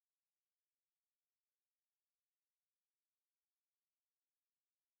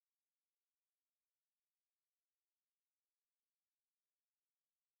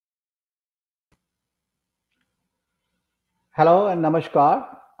Hello and namaskar.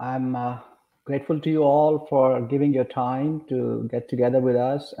 I'm grateful to you all for giving your time to get together with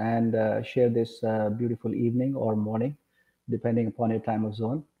us and share this beautiful evening or morning, depending upon your time of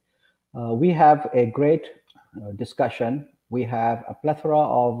zone. We have a great discussion. We have a plethora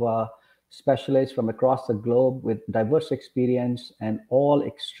of specialists from across the globe with diverse experience and all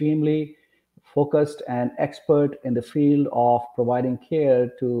extremely focused and expert in the field of providing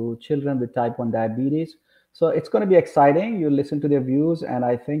care to children with type 1 diabetes. So it's going to be exciting. You listen to their views, and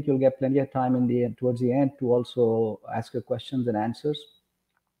I think you'll get plenty of time in the end, towards the end, to also ask your questions and answers.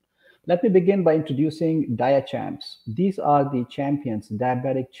 Let me begin by introducing Dia Champs. These are the champions,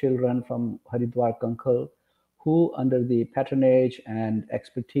 diabetic children from Haridwar Kankal, who, under the patronage and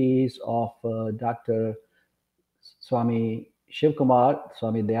expertise of Dr. Swami Shivkumar,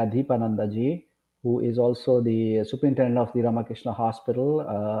 Swami Dayadhipananda ji, who is also the superintendent of the Ramakrishna Hospital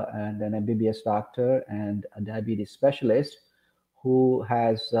and an MBBS doctor and a diabetes specialist, who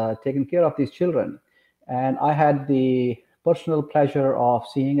has taken care of these children. And I had the personal pleasure of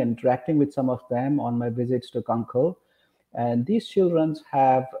seeing and interacting with some of them on my visits to Kankal. And these children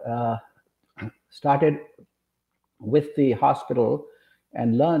have started with the hospital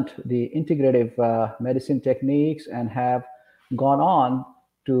and learned the integrative medicine techniques and have gone on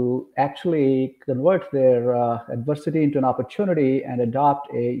to actually convert their adversity into an opportunity and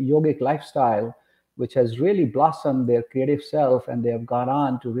adopt a yogic lifestyle, which has really blossomed their creative self, and they have gone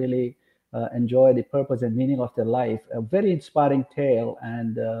on to really enjoy the purpose and meaning of their life. A very inspiring tale,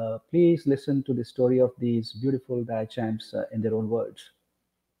 and please listen to the story of these beautiful champs in their own words.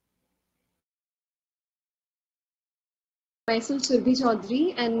 Myself Surbi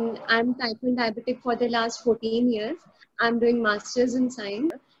Chaudhary, and I'm type 1 diabetic for the last 14 years. I'm doing masters in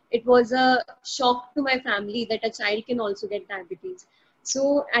science. It was a shock to my family that a child can also get diabetes.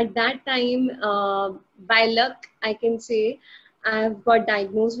 So at that time, by luck, I can say I've got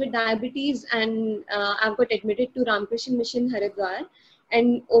diagnosed with diabetes, and I've got admitted to Ramakrishna Mission Haridwar.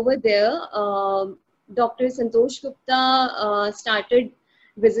 And over there, Dr. Santosh Gupta started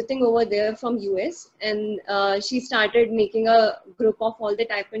visiting over there from US, and she started making a group of all the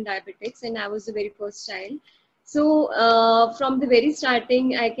type 1 diabetics, and I was the very first child. So from the very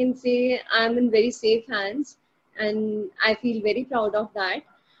starting, I can say I'm in very safe hands, and I feel very proud of that,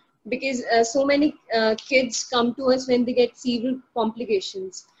 because so many kids come to us when they get severe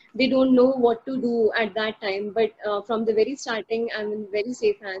complications. They don't know what to do at that time, but from the very starting, I'm in very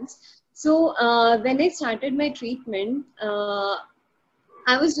safe hands. So when I started my treatment,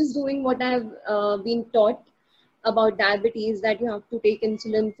 I was just doing what I've been taught about diabetes, that you have to take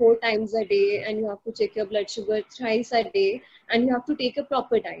insulin 4 times a day, and you have to check your blood sugar thrice a day, and you have to take a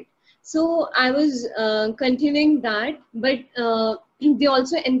proper diet. So I was continuing that, but they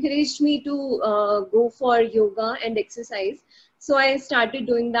also encouraged me to go for yoga and exercise. So I started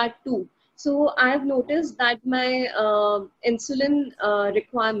doing that too. So I have noticed that my insulin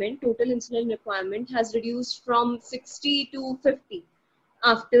requirement, total insulin requirement, has reduced from 60 to 50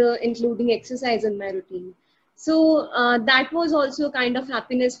 after including exercise in my routine. So that was also kind of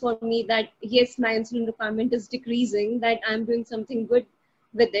happiness for me, that yes, my insulin requirement is decreasing, that I'm doing something good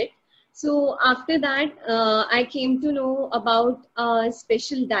with it. So after that, I came to know about a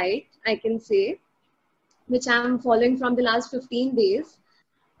special diet, I can say, which I'm following from the last 15 days.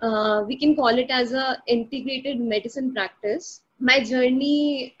 We can call it as a integrated medicine practice. My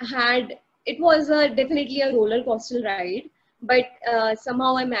journey had, it was definitely a roller coaster ride, but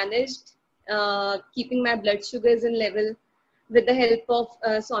somehow I managed keeping my blood sugars in level with the help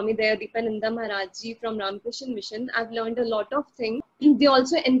of Swami Dayadhipananda Maharaj ji from Ramakrishna Mission. I've learned a lot of things. They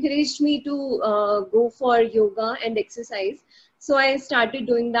also encouraged me to go for yoga and exercise. So I started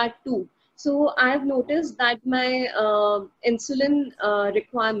doing that too. So I have noticed that my insulin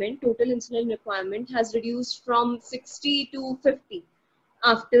requirement, total insulin requirement, has reduced from 60 to 50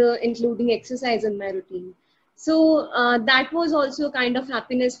 after including exercise in my routine. So that was also kind of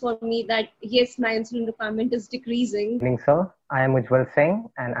happiness for me, that yes, my insulin requirement is decreasing. Good evening, sir. I am Ujjwal Singh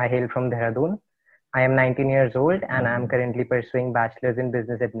and I hail from Dehradun. I am 19 years old and I am currently pursuing Bachelor's in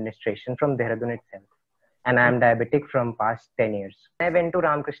Business Administration from Dehradun itself. And I am diabetic from past 10 years. I went to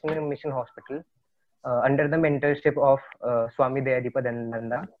Ramakrishna Mission Hospital under the mentorship of Swami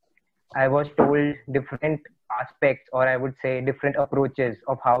Dayadhipananda. I was told different aspects, or I would say different approaches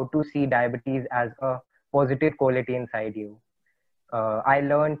of how to see diabetes as a positive quality inside you. I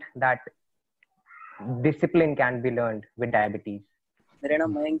learned that discipline can be learned with diabetes. मेरा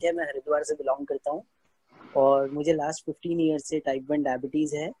नाम मयंक है, मैं हरिद्वार से belong करता हूँ और मुझे last 15 years से टाइप 1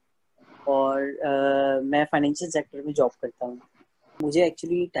 डायबिटीज़ है और मैं फाइनेंशियल सेक्टर में जॉब करता हूँ। मुझे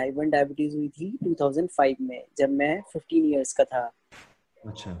एक्चुअली टाइप 1 डायबिटीज हुई थी 2005 में, जब मैं 15 इयर्स का था।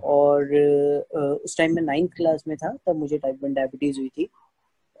 अच्छा। और उस टाइम मैं 9th क्लास में था, तब मुझे टाइप 1 डायबिटीज हुई थी।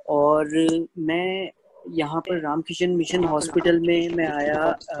 और मैं यहाँ पर रामकृष्ण मिशन हॉस्पिटल में मैं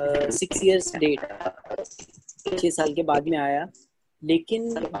आया 6 इयर्स लेट, 6 साल के बाद में आया।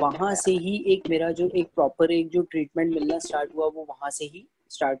 लेकिन वहाँ से ही एक मेरा जो एक प्रॉपर एक जो ट्रीटमेंट मिलना स्टार्ट हुआ, वो वहाँ से ही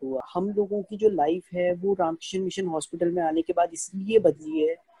स्टार्ट हुआ। हम लोगों की जो लाइफ है वो रामकृष्ण मिशन हॉस्पिटल में आने के बाद इसलिए बदली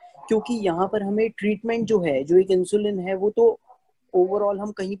है क्योंकि यहाँ पर हमें ट्रीटमेंट जो है, जो एक इंसुलिन है, वो तो ओवरऑल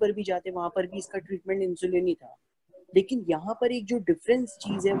हम कहीं पर भी जाते वहाँ पर भी इसका ट्रीटमेंट इंसुलिन ही था। लेकिन यहाँ पर एक जो डिफरेंस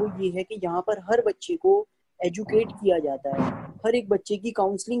चीज है वो ये है कि यहाँ पर हर बच्चे को एजुकेट किया जाता है, हर एक बच्चे की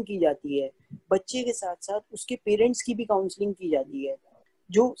काउंसलिंग की जाती है, बच्चे के साथ साथ उसके पेरेंट्स की भी काउंसलिंग की जाती है।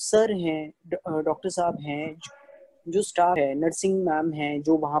 जो सर हैं, डॉक्टर साहब हैं, जो स्टाफ है, नर्सिंग मैम हैं,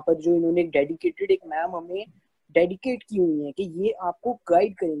 जो वहाँ पर जो इन्होंने एक डेडिकेटेड एक मैम हमें डेडिकेट की हुई है कि ये आपको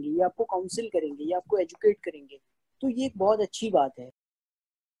गाइड करेंगे, ये आपको काउंसिल करेंगे, ये आपको एजुकेट करेंगे, तो ये एक बहुत अच्छी बात है।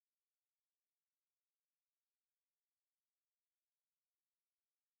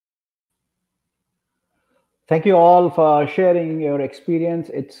 Thank you all for sharing your experience.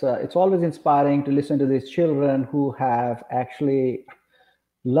 It's always inspiring to listen to these children who have actually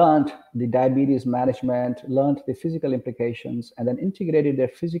learned the diabetes management, learned the physical implications, and then integrated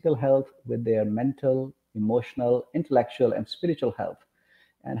their physical health with their mental, emotional, intellectual, and spiritual health,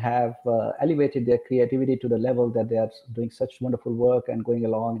 and have elevated their creativity to the level that they are doing such wonderful work and going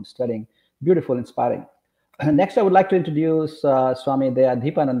along and studying. Beautiful, inspiring. Next, I would like to introduce Swami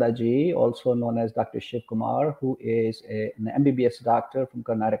Dayadhipananda ji, also known as Dr. Shiv Kumar, who is an MBBS doctor from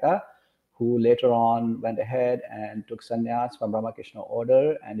Karnataka, who later on went ahead and took sannyas from Ramakrishna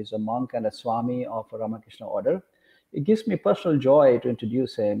order and is a monk and a Swami of Ramakrishna order. It gives me personal joy to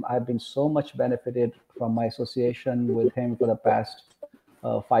introduce him. I've been so much benefited from my association with him for the past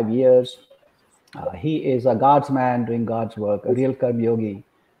 5 years. He is a God's man doing God's work, a real Karma Yogi.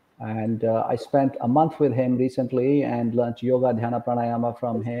 And I spent a month with him recently and learned yoga, dhyana, pranayama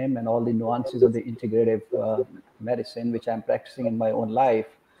from him and all the nuances of the integrative medicine, which I'm practicing in my own life.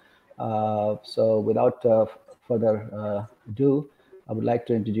 So without further ado, I would like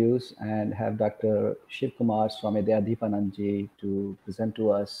to introduce and have Dr. Shiv Kumar Swami Dayadhipananda ji to present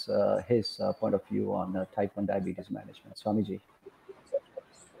to us his point of view on type 1 diabetes management. Swami ji.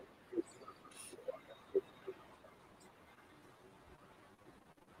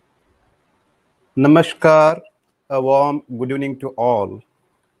 Namaskar, a warm good evening to all.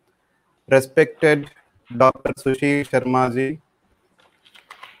 Respected Dr. Sushil Sharma ji,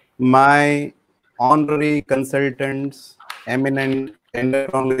 my honorary consultants, eminent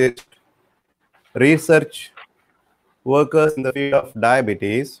endocrinologists, research workers in the field of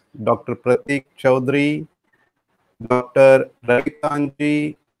diabetes, Dr. Pratik Chaudhary, Dr. Ravi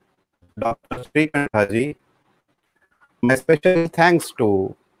ji, Dr. Srikanta ji. My special thanks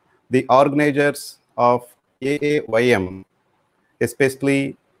to the organizers of AAYM,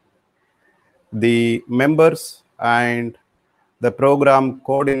 especially the members and the program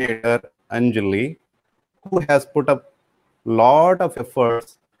coordinator Anjali, who has put up a lot of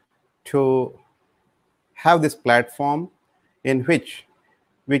efforts to have this platform in which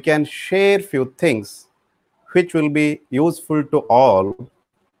we can share few things which will be useful to all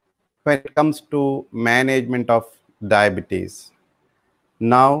when it comes to management of diabetes.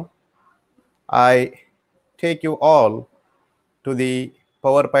 Now, I take you all to the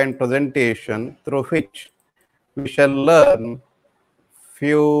PowerPoint presentation through which we shall learn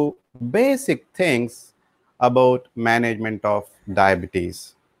few basic things about management of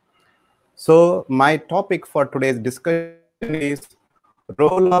diabetes. So my topic for today's discussion is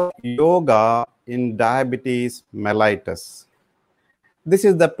role of yoga in diabetes mellitus. This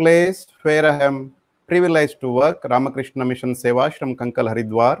is the place where I am privileged to work, Ramakrishna Mission Sevashrama,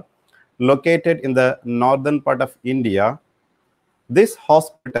 Haridwar, located in the northern part of India. This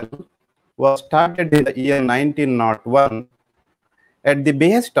hospital was started in the year 1901 at the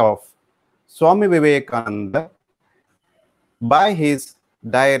behest of Swami Vivekananda by his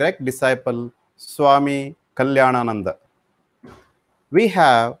direct disciple Swami Kalyanananda. We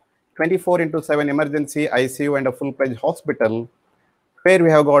have 24/7 emergency ICU and a full-fledged hospital where we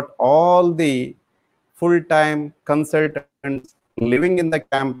have got all the full-time consultants living in the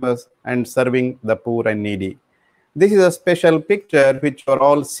campus and serving the poor and needy. This is a special picture which you are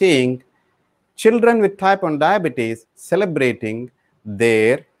all seeing. Children with type 1 diabetes celebrating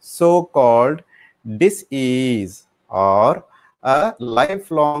their so-called disease or a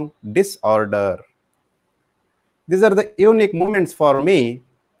lifelong disorder. These are the unique moments for me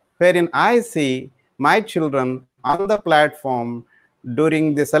wherein I see my children on the platform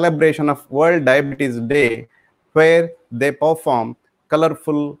during the celebration of World Diabetes Day, where they perform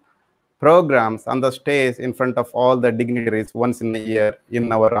colorful programs on the stage in front of all the dignitaries once in a year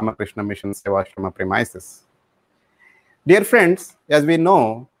in our Ramakrishna Mission Sevashrama premises. Dear friends, as we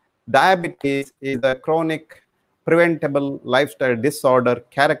know, diabetes is a chronic, preventable lifestyle disorder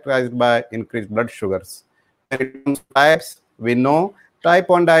characterized by increased blood sugars. When it comes to types, we know type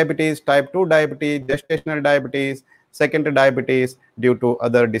 1 diabetes, type 2 diabetes, gestational diabetes, secondary diabetes due to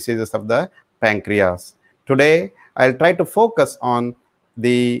other diseases of the pancreas. Today, I'll try to focus on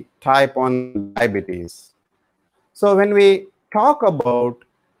the type 1 diabetes. So when we talk about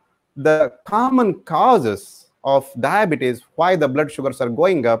the common causes of diabetes, why the blood sugars are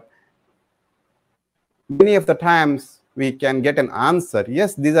going up, many of the times we can get an answer.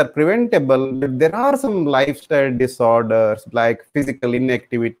 Yes, these are preventable, but there are some lifestyle disorders like physical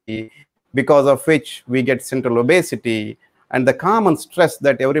inactivity, because of which we get central obesity, and the common stress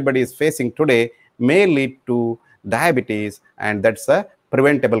that everybody is facing today may lead to diabetes, and that's a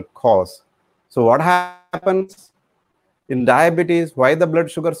preventable cause. So what happens in diabetes? Why the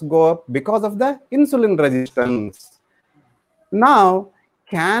blood sugars go up? Because of the insulin resistance. Now,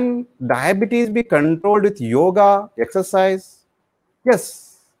 can diabetes be controlled with yoga, exercise?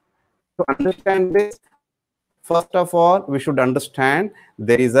 Yes. To understand this, first of all, we should understand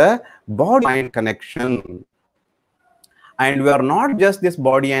there is a body-mind connection. And we are not just this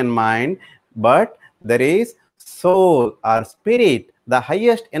body and mind, but there is soul or spirit, the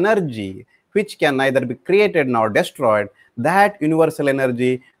highest energy, which can neither be created nor destroyed. That universal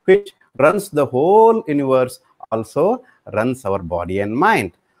energy which runs the whole universe also runs our body and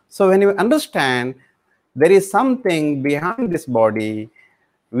mind. So when you understand there is something behind this body,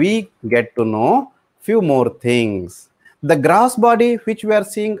 we get to know few more things. The gross body which we are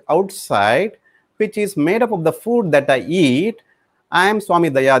seeing outside, which is made up of the food that I eat. I am Swami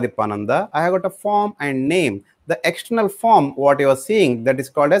Dayadhipananda. I have got a form and name. The external form, what you are seeing, that is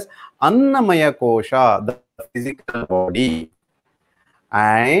called as Annamaya Kosha, the physical body.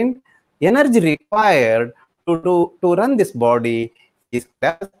 And energy required to run this body is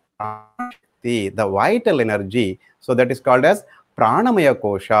called as the vital energy. So that is called as Pranamaya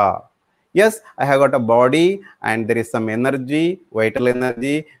Kosha. Yes, I have got a body and there is some energy, vital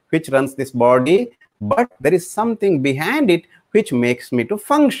energy, which runs this body, but there is something behind it which makes me to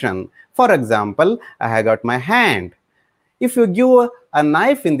function. For example, I have got my hand. If you give a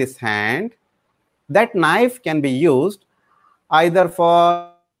knife in this hand, that knife can be used either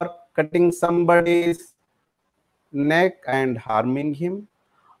for cutting somebody's neck and harming him,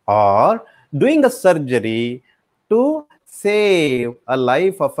 or doing a surgery to save a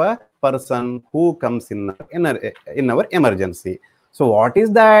life of a person who comes in our emergency. So what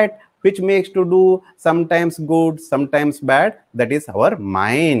is that which makes to do sometimes good, sometimes bad? That is our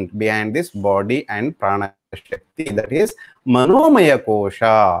mind behind this body and prana shakti, that is manomaya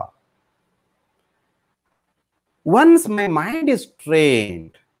kosha. Once my mind is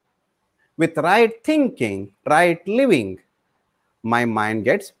trained with right thinking, right living, my mind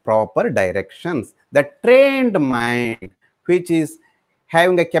gets proper directions. The trained mind, which is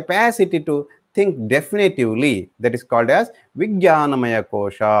having a capacity to think definitively, that is called as Vijnanamaya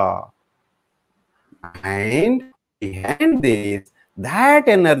Kosha. And behind this, that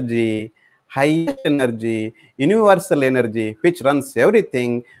energy, highest energy, universal energy, which runs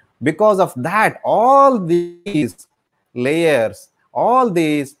everything, because of that, all these layers, all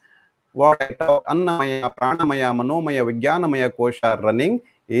these, what I talk, Annamaya, Pranamaya, Manomaya, Vijnanamaya Kosha running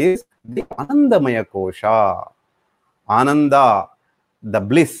is the Anandamaya Kosha. Ananda, the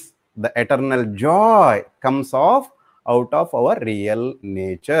bliss, the eternal joy comes out of our real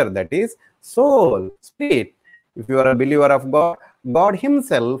nature, that is soul, spirit. If you are a believer of God, God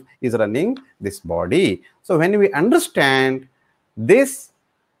himself is running this body. So when we understand this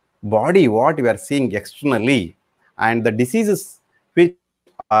body, what we are seeing externally, and the diseases which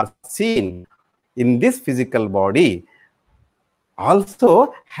are seen in this physical body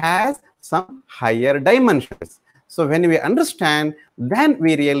also has some higher dimensions. So when we understand, then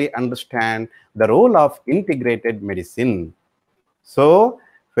we really understand the role of integrated medicine. So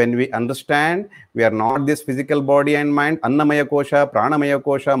when we understand, we are not this physical body and mind, Annamaya Kosha, Pranamaya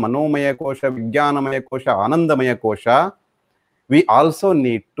Kosha, Manomaya Kosha, Vijnanamaya Kosha, Anandamaya Kosha, we also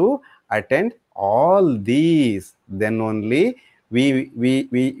need to attend all these. Then only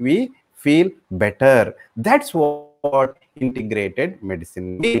we feel better. That's what integrated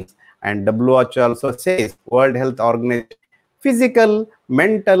medicine means. And WHO also says, World Health Organization, physical,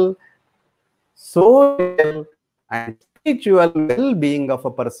 mental, social, and spiritual well-being of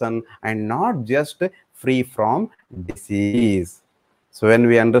a person, and not just free from disease. So when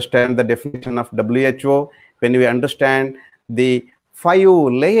we understand the definition of WHO, when we understand the 5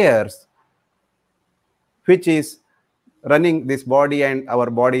 layers which is running this body and our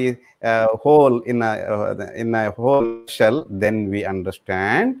body whole in a whole nutshell, then we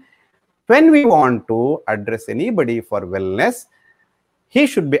understand when we want to address anybody for wellness, he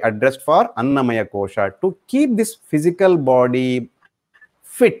should be addressed for Annamaya Kosha. To keep this physical body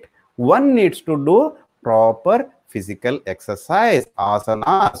fit, one needs to do proper physical exercise,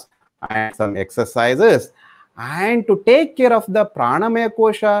 asanas, and some exercises. And to take care of the Pranamaya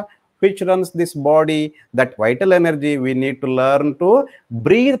Kosha, which runs this body, that vital energy, we need to learn to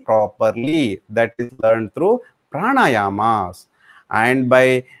breathe properly. That is learned through pranayamas. And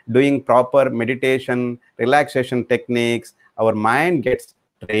by doing proper meditation, relaxation techniques, our mind gets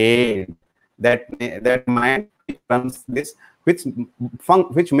trained. That mind runs this,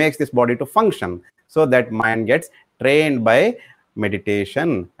 which makes this body to function. So that mind gets trained by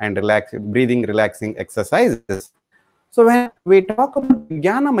meditation and breathing, relaxing exercises. So when we talk about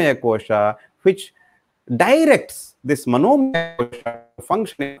Jnanamaya Kosha, which directs this Manomaya Kosha to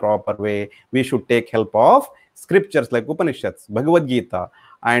function in a proper way, we should take help of scriptures like Upanishads, Bhagavad Gita,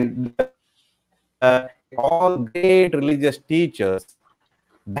 and all great religious teachers.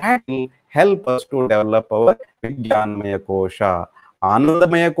 That will help us to develop our Vijnanamaya Kosha.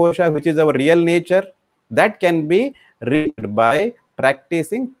 Anandamaya Kosha, which is our real nature, that can be reached by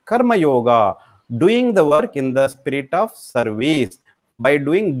practicing Karma Yoga, doing the work in the spirit of service, by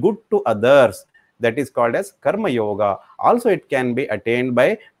doing good to others. That is called as Karma Yoga. Also, it can be attained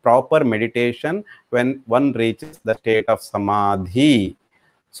by proper meditation when one reaches the state of Samadhi.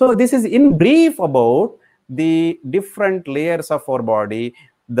 So this is in brief about the different layers of our body,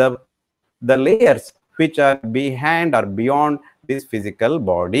 the layers which are behind or beyond this physical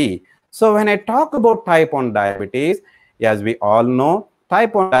body. So when I talk about type 1 diabetes, as we all know,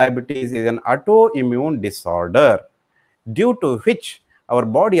 type 1 diabetes is an autoimmune disorder due to which our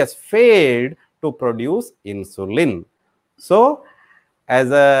body has failed to produce insulin. So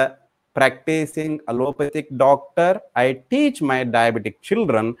as a practicing allopathic doctor, I teach my diabetic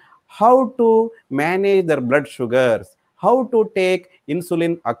children how to manage their blood sugars, how to take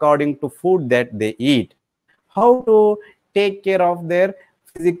insulin according to food that they eat, how to take care of their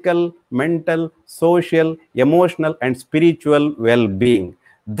physical, mental, social, emotional, and spiritual well-being.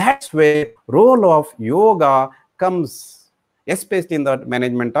 That's where role of yoga comes, especially in the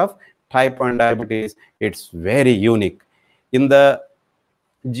management of type 1 diabetes. It's very unique. In the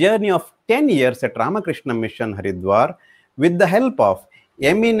journey of 10 years at Ramakrishna Mission Haridwar, with the help of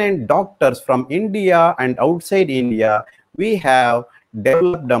eminent doctors from India and outside India, we have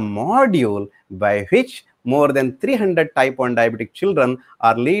developed a module by which more than 300 type 1 diabetic children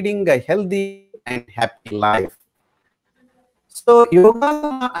are leading a healthy and happy life. So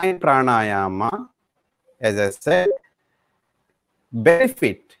yoga and pranayama, as I said,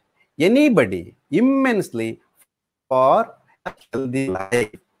 benefit anybody immensely for a healthy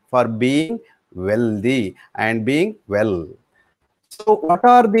life, for being wealthy and being well. So what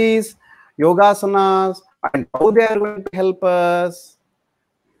are these yogasanas and how they are going to help us?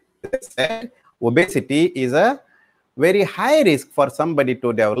 As I said, obesity is a very high risk for somebody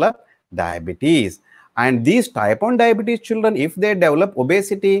to develop diabetes. And these type 1 diabetes children, if they develop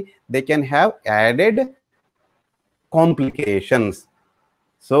obesity, they can have added complications.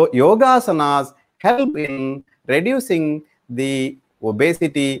 So yogasanas help in reducing the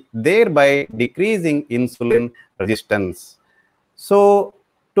obesity, thereby decreasing insulin resistance. So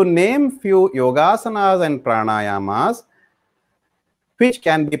to name few yogasanas and pranayamas which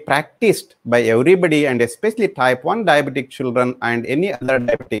can be practiced by everybody and especially type 1 diabetic children and any other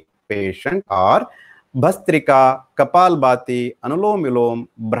diabetic patient are Bhastrika, Kapalbhati, Anulom Vilom,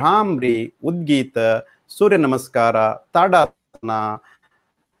 Brahmri, Udgita, Surya Namaskara, Tadasana,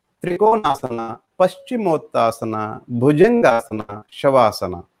 Trikonasana, Paschimottasana, Bhujangasana,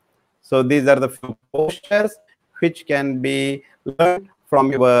 Shavasana. So these are the few postures which can be learned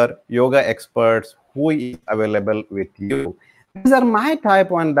from your yoga experts who is available with you. These are my type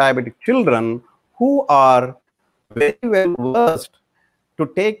 1 diabetic children who are very well versed to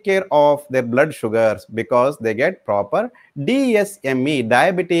take care of their blood sugars because they get proper DSME,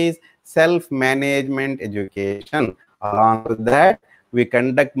 diabetes self-management education. Along with that, we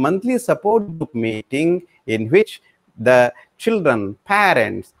conduct monthly support group meeting in which the children,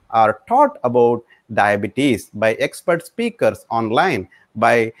 parents are taught about diabetes by expert speakers online,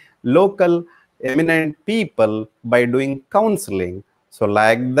 by local eminent people, by doing counseling. So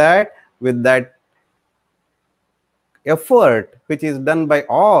like that, with that effort which is done by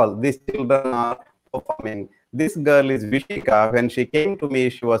all, these children are performing This girl is Vishika. When she came to me,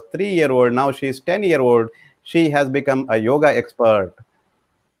 she was 3-year-old. Now she is 10-year-old. She has become a yoga expert.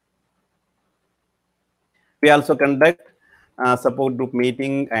 We also conduct support group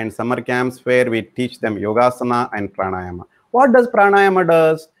meeting and summer camps where we teach them yogasana and pranayama. What does pranayama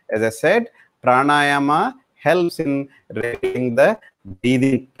does? As I said, pranayama helps in regulating the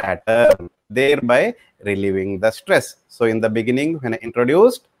breathing pattern, thereby relieving the stress. So in the beginning, when I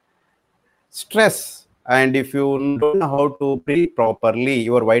introduced stress, and if you don't know how to breathe properly,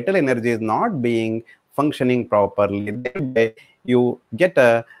 your vital energy is not being functioning properly, thereby you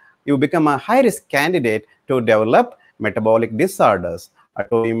become a high risk candidate to develop metabolic disorders,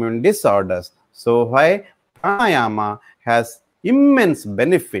 autoimmune disorders. So why pranayama has immense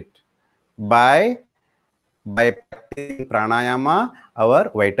benefit by practicing pranayama, our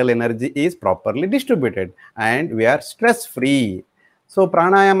vital energy is properly distributed and we are stress free. So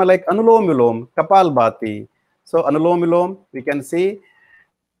pranayama like anulom vilom, kapalbhati. So anulom vilom, we can see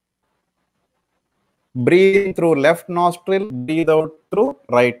breathe in through left nostril, breathe out through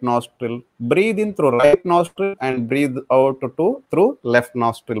right nostril. Breathe in through right nostril and breathe out through left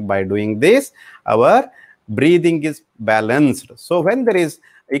nostril. By doing this, our breathing is balanced. So when there is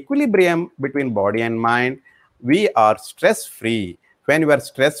equilibrium between body and mind, we are stress free. When we are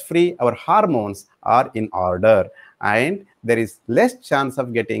stress free, our hormones are in order and there is less chance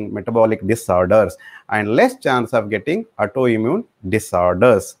of getting metabolic disorders and less chance of getting autoimmune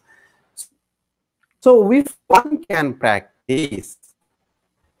disorders. So if one can practice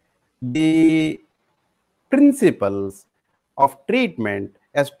the principles of treatment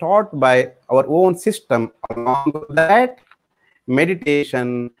as taught by our own system, along with that,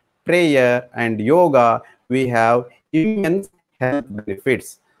 meditation, prayer, and yoga, we have immense health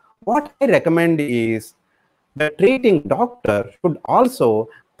benefits. What I recommend is the treating doctor should also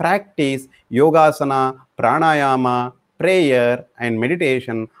practice yogasana, pranayama, prayer, and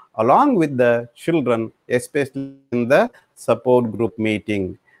meditation along with the children, especially in the support group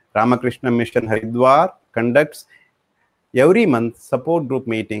meeting. Ramakrishna Mission Haridwar conducts every month support group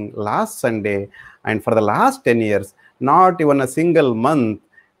meeting last Sunday, and for the last 10 years, not even a single month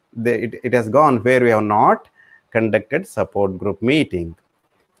it has gone where we have not conducted support group meeting.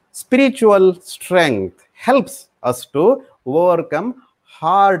 Spiritual strength helps us to overcome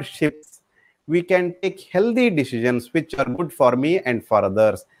hardships. We can take healthy decisions which are good for me and for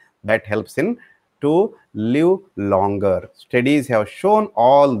others. That helps in to live longer. Studies have shown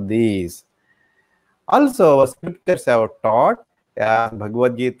all these. Also, our scriptures have taught, as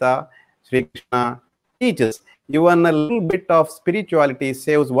Bhagavad Gita, Sri Krishna teaches, even a little bit of spirituality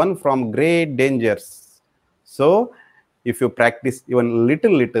saves one from great dangers. So, if you practice even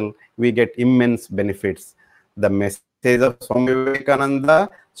little, we get immense benefits. The message of Swami Dayadhipananda,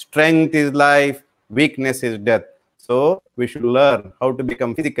 strength is life, weakness is death. So, we should learn how to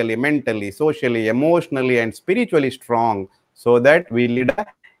become physically, mentally, socially, emotionally, and spiritually strong so that we lead a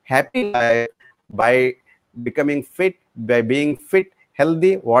happy life by becoming fit, by being fit,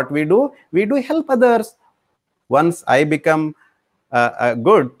 healthy. What we do help others. Once I become a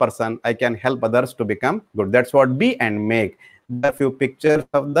good person, I can help others to become good. That's what be and make. There are few pictures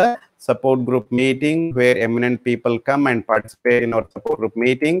of the support group meeting where eminent people come and participate in our support group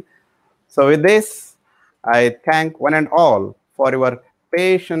meeting. So with this, I thank one and all for your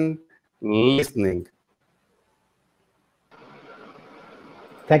patient listening.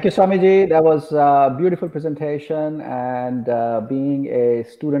 Thank you, Swamiji. That was a beautiful presentation. And being a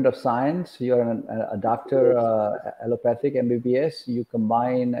student of science, you're a doctor, allopathic MBBS. You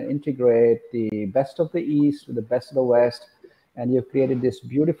combine and integrate the best of the East with the best of the West, and you've created this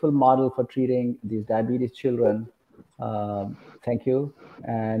beautiful model for treating these diabetes children. Thank you.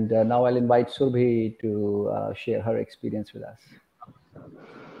 And now I'll invite Surbhi to share her experience with us.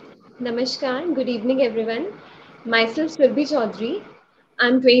 Namaskar. Good evening, everyone. Myself, Surbhi Chaudhary.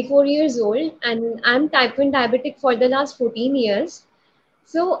 I'm 24 years old and I'm type 1 diabetic for the last 14 years.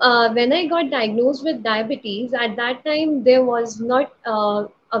 So when I got diagnosed with diabetes, at that time there was not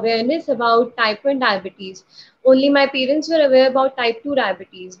awareness about type 1 diabetes. Only my parents were aware about type 2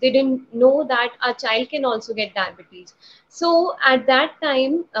 diabetes. They didn't know that a child can also get diabetes. So at that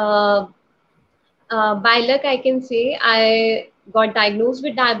time, by luck, I can say I got diagnosed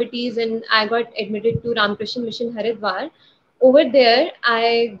with diabetes and I got admitted to Ramakrishna Mission Haridwar. Over there,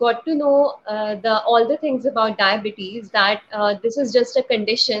 I got to know all the things about diabetes. That this is just a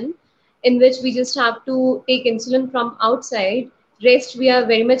condition in which we just have to take insulin from outside. Rest, we are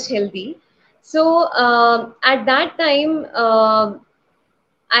very much healthy. So at that time,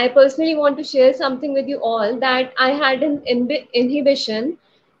 I personally want to share something with you all that I had an inhibition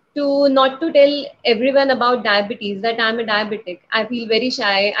to not to tell everyone about diabetes, that I'm a diabetic. I feel very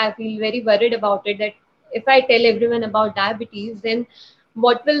shy. I feel very worried about it, that if I tell everyone about diabetes, then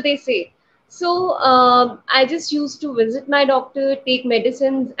what will they say? So I just used to visit my doctor, take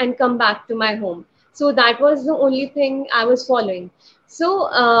medicines, and come back to my home. So that was the only thing I was following.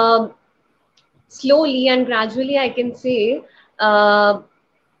 So slowly and gradually, I can say, uh,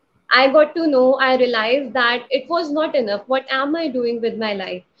 I got to know, I realized that it was not enough. What am I doing with my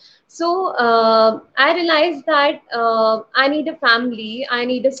life? So I realized that I need a family, I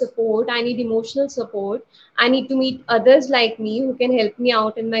need a support, I need emotional support, I need to meet others like me who can help me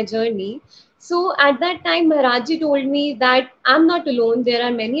out in my journey. So at that time, Maharaji told me that I'm not alone, there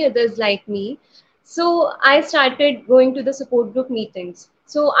are many others like me. So I started going to the support group meetings.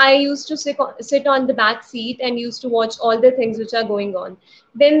 So I used to sit on the back seat and used to watch all the things which are going on.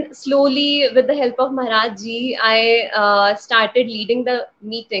 Then slowly, with the help of Maharaj ji, I started leading the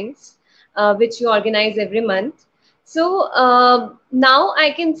meetings which you organize every month. So now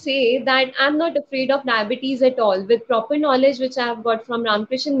I can say that I'm not afraid of diabetes at all. With proper knowledge which I have got from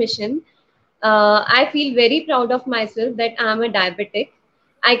Ramakrishna Mission, I feel very proud of myself that I'm a diabetic.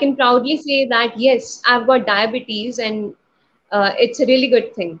 I can proudly say that yes, I've got diabetes, and it's a really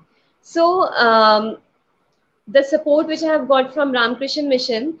good thing. So the support which I have got from Ramakrishna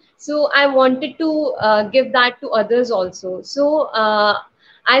Mission, so I wanted to give that to others also. So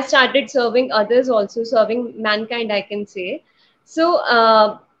I started serving others also, serving mankind, I can say. So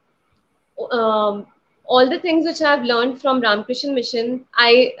um, all the things which I've learned from Ramakrishna Mission,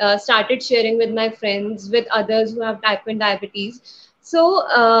 I started sharing with my friends, with others who have type 1 diabetes. So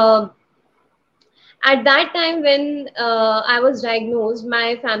at that time when I was diagnosed,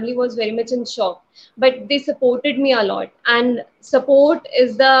 my family was very much in shock, but they supported me a lot. And support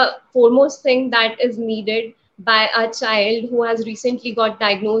is the foremost thing that is needed by a child who has recently got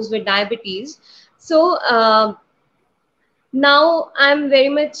diagnosed with diabetes. So now I'm very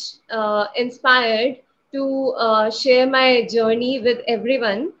much inspired to share my journey with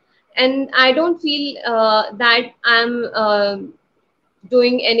everyone. And I don't feel that I'm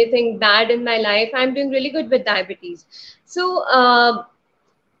doing anything bad in my life. I'm doing really good with diabetes. So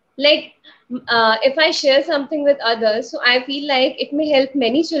like if I share something with others, so I feel like it may help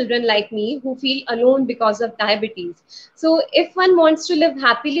many children like me who feel alone because of diabetes. So if one wants to live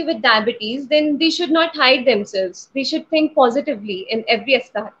happily with diabetes, then they should not hide themselves, they should think positively in every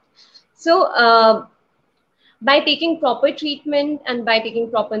aspect. So by taking proper treatment and by taking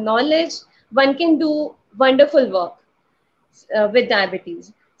proper knowledge, one can do wonderful work with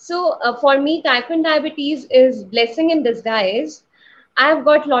diabetes. So for me, type 1 diabetes is blessing in disguise. I've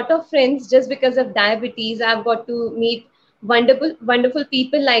got a lot of friends just because of diabetes. I've got to meet wonderful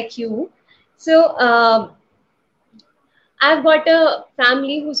people like you. So I've got a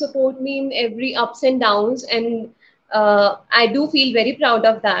family who support me in every ups and downs, and I do feel very proud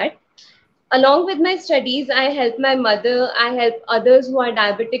of that. Along with my studies, I help my mother. I help others who are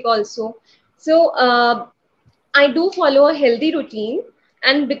diabetic also. So I do follow a healthy routine,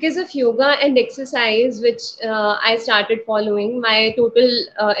 and because of yoga and exercise, which I started following, my total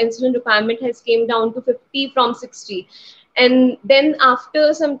insulin requirement has came down to 50 from 60. And then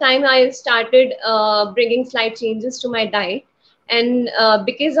after some time, I started bringing slight changes to my diet. And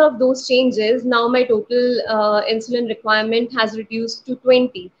because of those changes, now my total insulin requirement has reduced to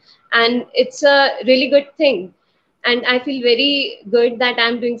 20. And it's a really good thing, and I feel very good that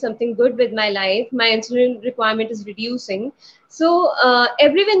I'm doing something good with my life. My insulin requirement is reducing. So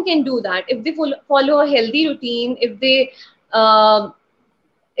everyone can do that if they follow a healthy routine. Uh,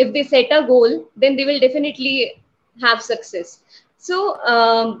 if they set a goal, then they will definitely have success. So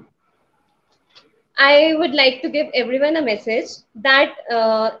I would like to give everyone a message that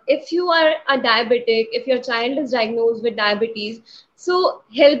if you are a diabetic, if your child is diagnosed with diabetes, so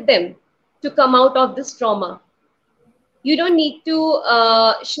help them to come out of this trauma. You don't need to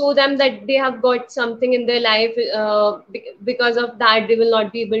show them that they have got something in their life, because of that they will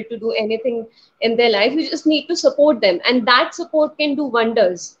not be able to do anything in their life. You just need to support them, and that support can do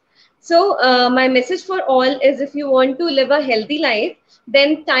wonders. So my message for all is, if you want to live a healthy life,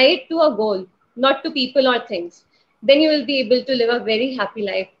 then tie it to a goal, not to people or things. Then you will be able to live a very happy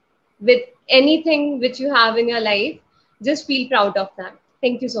life with anything which you have in your life. Just feel proud of that.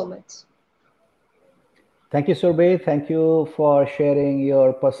 Thank you so much. Thank you, Surbhi. Thank you for sharing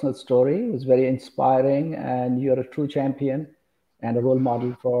your personal story. It's very inspiring, and you're a true champion and a role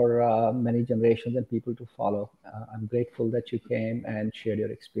model for many generations and people to follow. I'm grateful that you came and shared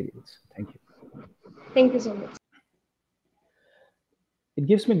your experience. Thank you. Thank you so much. It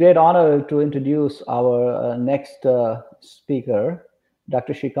gives me great honor to introduce our next speaker,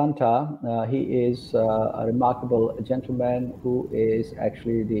 Dr. Srikanta, he is a remarkable gentleman who is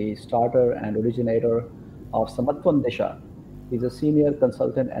actually the starter and originator of Samatvam Disha. He's a senior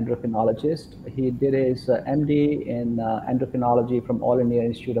consultant endocrinologist. He did his MD in endocrinology from All India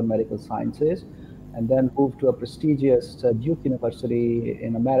Institute of Medical Sciences, and then moved to a prestigious Duke University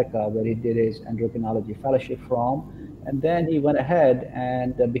in America, where he did his endocrinology fellowship from. And then he went ahead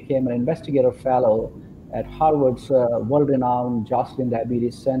and became an investigator fellow at Harvard's world-renowned Joslin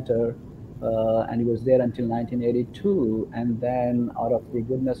Diabetes Center, and he was there until 1982. And then, out of the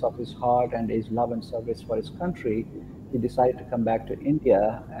goodness of his heart and his love and service for his country, he decided to come back to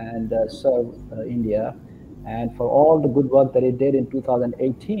India and serve India. And for all the good work that he did in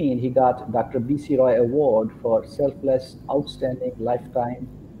 2018, he got Dr. B.C. Roy Award for selfless, outstanding lifetime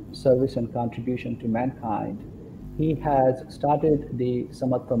service and contribution to mankind. He has started the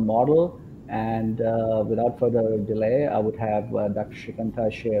Samatvam model, and without further delay, I would have Dr.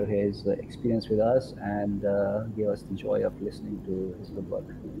 Srikanta share his experience with us and give us the joy of listening to his good work.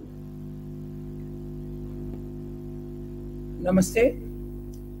 Namaste.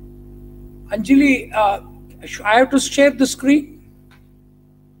 Anjali, I have to share the screen.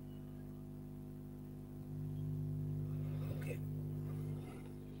 Okay.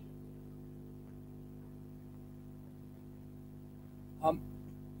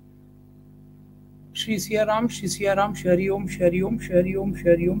 Shri Siyaram, Shri Siyaram, Shri Om, Shri Om, Shri Om,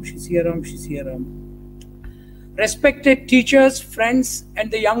 Shri Om, Shri Siyaram, Shri Siyaram. Respected teachers, friends, and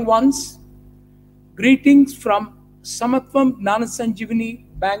the young ones, greetings from Samatvam Gnanasanjivani,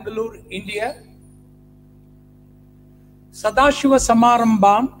 Bangalore, India. Sadashiva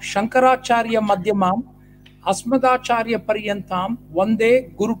Samarambam, Shankaracharya Madhyamam, Asmadacharya Paryantam,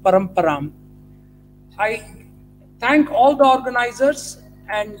 Vande Guru Paramparam. I thank all the organizers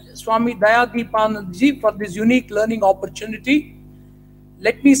and Swami Dayadhipananda for this unique learning opportunity.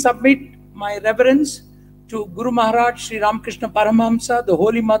 Let me submit my reverence to Guru Maharaj Sri Ramakrishna Paramahamsa, the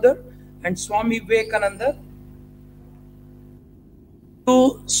Holy Mother, and Swami Vivekananda,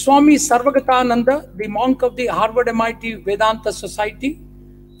 to Swami Sarvagatananda, the monk of the Harvard MIT Vedanta Society,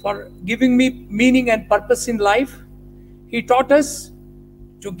 for giving me meaning and purpose in life. He taught us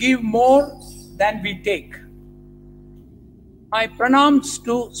to give more than we take. My pranams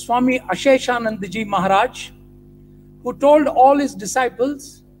to Swami Asheshanandaji Maharaj, who told all his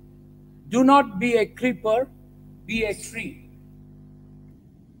disciples, do not be a creeper, be a tree.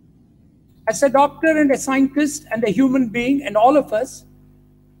 As a doctor and a scientist and a human being, and all of us,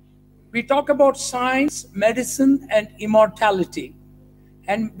 we talk about science, medicine, and immortality.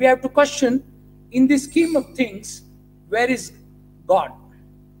 And we have to question, in the scheme of things, where is God?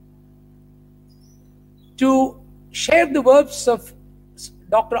 To share the words of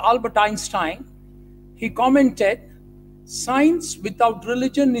Dr. Albert Einstein, he commented, science without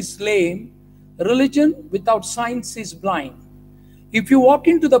religion is lame, religion without science is blind. If you walk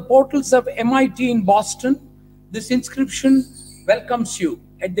into the portals of MIT in Boston, this inscription welcomes you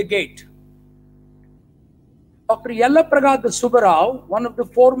at the gate. Dr. Yallapragada Subbarao, one of the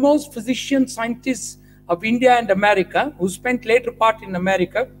foremost physician scientists of India and America, who spent later part in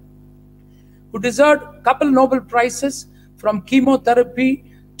America, who deserved a couple Nobel Prizes from chemotherapy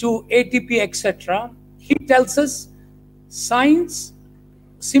to ATP, etc. He tells us science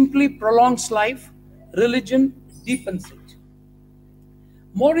simply prolongs life, religion deepens it.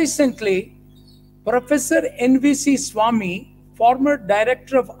 More recently, Professor N.V.C. Swami, former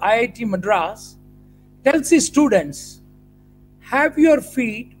director of IIT Madras, tells his students, have your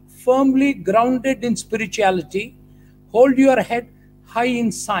feet firmly grounded in spirituality, hold your head high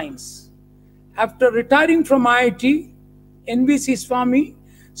in science. After retiring from IIT, N.V.C. Swami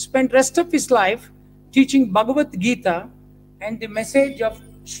spent rest of his life teaching Bhagavad Gita and the message of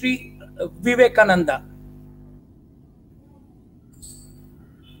Sri Vivekananda.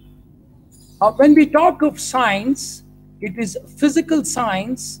 When we talk of science, it is physical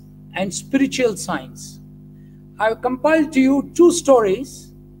science and spiritual science. I have compiled to you two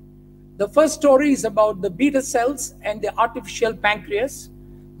stories. The first story is about the beta cells and the artificial pancreas,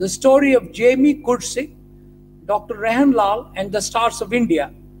 the story of Jamie Kursi, Dr. Rehan Lal, and the stars of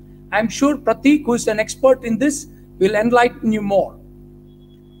India. I am sure Pratik, who is an expert in this, will enlighten you more.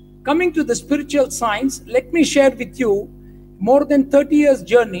 Coming to the spiritual science, let me share with you more than 30 years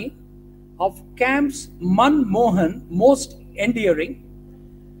journey of Camp's Man Mohan, most endearing,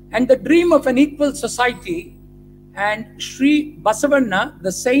 and the dream of an equal society, and Sri Basavanna,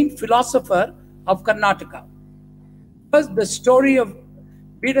 the saint philosopher of Karnataka. First, the story of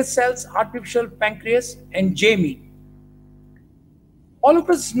beta cells, artificial pancreas, and Jamie. All of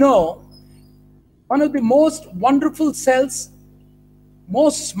us know one of the most wonderful cells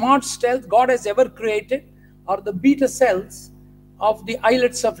most smart cells God has ever created are the beta cells of the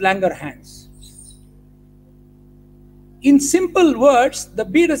islets of Langerhans. In simple words, the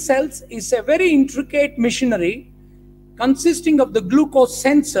beta cells is a very intricate machinery consisting of the glucose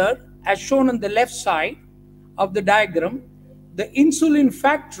sensor, as shown on the left side of the diagram, the insulin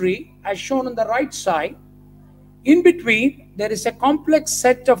factory, as shown on the right side. In between, there is a complex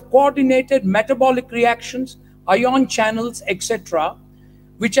set of coordinated metabolic reactions, ion channels, etc.,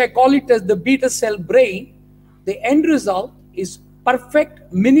 which I call it as the beta cell brain. The end result is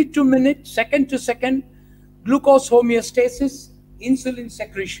perfect minute to minute, second to second glucose homeostasis, insulin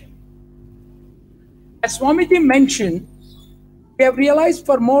secretion. As Swamiji mentioned, we have realized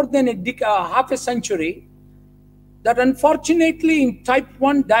for more than half a century that unfortunately in type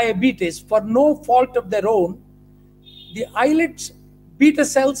 1 diabetes, for no fault of their own, the islet beta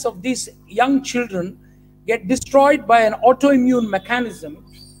cells of these young children get destroyed by an autoimmune mechanism,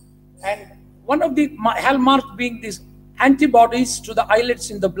 and one of the hallmarks being these antibodies to the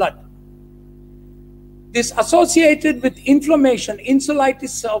islets in the blood. This associated with inflammation,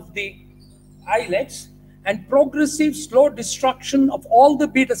 insulitis of the islets, and progressive slow destruction of all the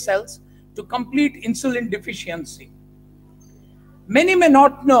beta cells to complete insulin deficiency. Many may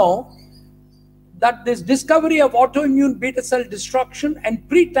not know that this discovery of autoimmune beta cell destruction and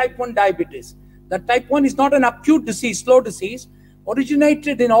pre-type 1 diabetes, that type 1 is not an acute disease, slow disease,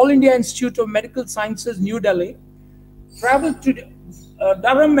 originated in All India Institute of Medical Sciences, New Delhi, traveled to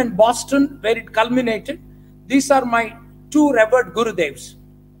Durham and Boston, where it culminated. These are my two revered Gurudevs.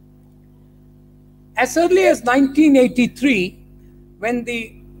 As early as 1983, when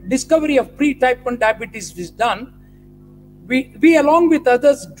the discovery of pre-type 1 diabetes was done, we along with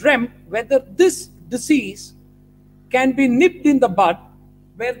others dreamt whether this disease can be nipped in the bud,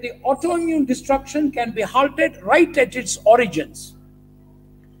 where the autoimmune destruction can be halted right at its origins.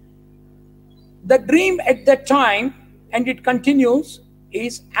 The dream at that time, and it continues,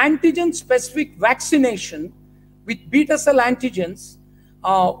 is antigen-specific vaccination with beta cell antigens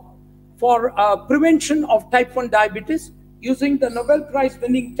for prevention of type 1 diabetes using the Nobel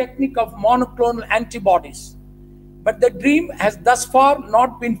Prize-winning technique of monoclonal antibodies. But the dream has thus far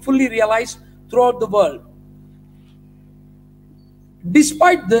not been fully realized throughout the world.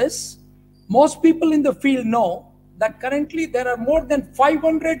 Despite this, most people in the field know that currently there are more than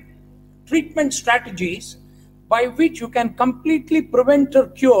 500 treatment strategies by which you can completely prevent or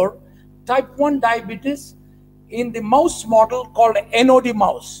cure type 1 diabetes in the mouse model called NOD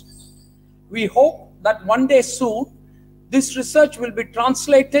mouse. We hope that one day soon this research will be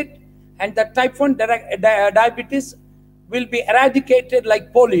translated and that type 1 diabetes will be eradicated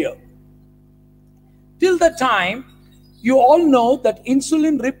like polio. Till the time, you all know that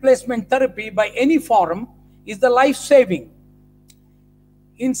insulin replacement therapy by any form is the life-saving.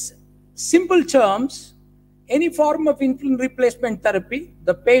 In simple terms, any form of insulin replacement therapy,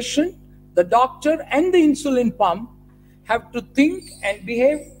 the patient, the doctor, and the insulin pump have to think and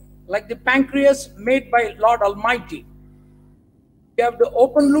behave like the pancreas made by Lord Almighty. We have the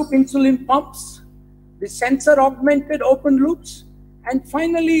open-loop insulin pumps, the sensor-augmented open loops, and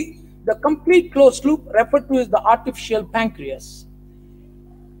finally, the complete closed loop referred to as the artificial pancreas.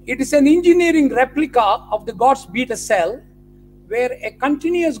 It is an engineering replica of the God's beta cell, where a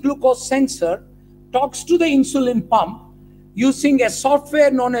continuous glucose sensor talks to the insulin pump using a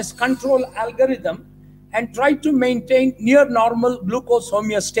software known as control algorithm and try to maintain near normal glucose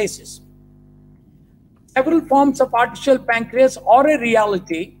homeostasis. Several forms of artificial pancreas are a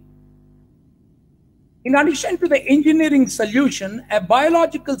reality. In addition to the engineering solution, a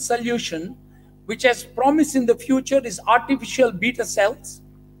biological solution which has promise in the future is artificial beta cells.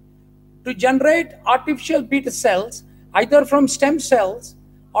 To generate artificial beta cells, either from stem cells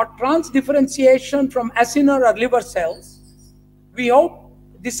or transdifferentiation from acinar or liver cells, we hope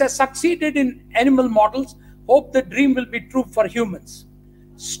this has succeeded in animal models, hope the dream will be true for humans.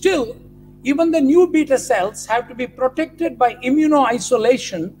 Still, even the new beta cells have to be protected by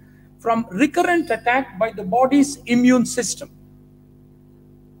immunoisolation from recurrent attack by the body's immune system.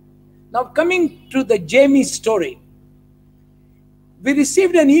 Now coming to the Jamie story. We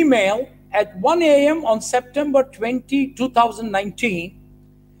received an email at 1 a.m. on September 20, 2019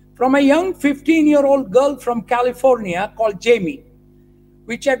 from a young 15-year-old girl from California called Jamie,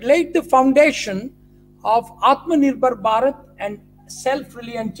 which had laid the foundation of Atmanirbhar Bharat and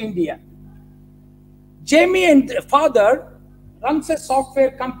Self-Reliant India. Jamie and father runs a software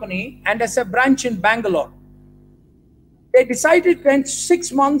company and has a branch in Bangalore. They decided to spend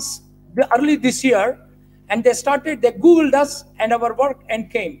 6 months early this year, and they Googled us and our work and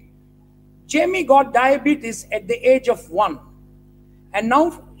came. Jamie got diabetes at the age of 1. And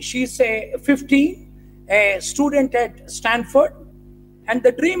now she's a 15, a student at Stanford. And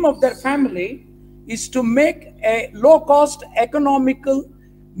the dream of their family is to make a low-cost, economical,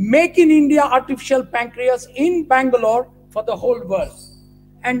 make in India artificial pancreas in Bangalore for the whole world.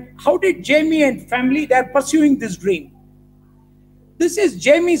 And how did Jamie and family, they're pursuing this dream. This is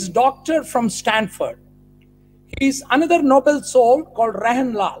Jamie's doctor from Stanford. He's another noble soul called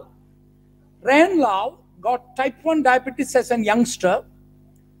Rehan Lal. Rehan Lal got type 1 diabetes as a youngster,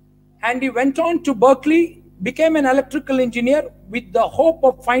 and he went on to Berkeley, became an electrical engineer with the hope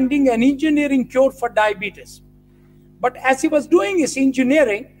of finding an engineering cure for diabetes. But as he was doing his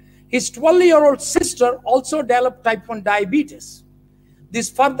engineering, his 12-year-old sister also developed type 1 diabetes. This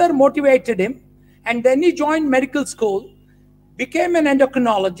further motivated him, and then he joined medical school, became an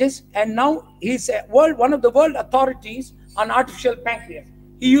endocrinologist, and now he's one of the world authorities on artificial pancreas.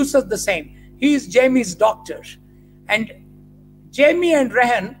 He uses the same. He is Jamie's doctor. And Jamie and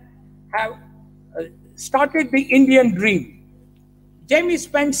Rehan have started the Indian dream. Jamie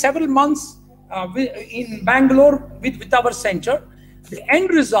spent several months in Bangalore with our center. The end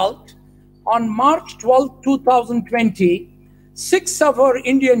result, on March 12, 2020, 6 of our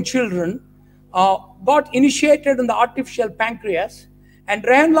Indian children got initiated in the artificial pancreas, and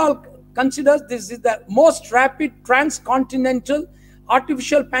Rehan Lal considers this is the most rapid transcontinental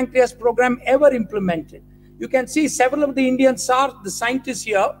artificial pancreas program ever implemented. You can see several of the Indians are the scientists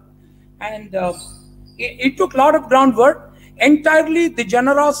here, and it took a lot of groundwork. Entirely the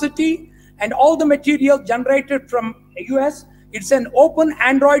generosity and all the material generated from US. It's an open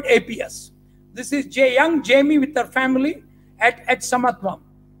Android APS. This is young Jamie with her family at Samatvam.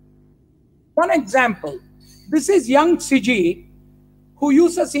 One example, this is young Siji, who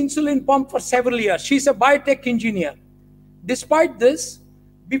uses insulin pump for several years. She's a biotech engineer. Despite this,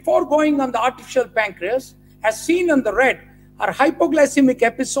 before going on the artificial pancreas, as seen on the red, her hypoglycemic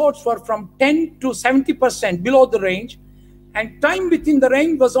episodes were from 10 to 70% below the range, and time within the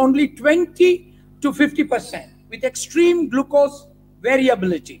range was only 20 to 50% with extreme glucose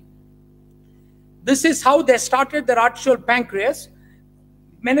variability. This is how they started their artificial pancreas.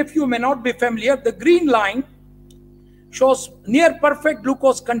 Many of you may not be familiar. The green line shows near perfect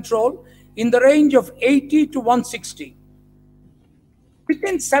glucose control in the range of 80 to 160.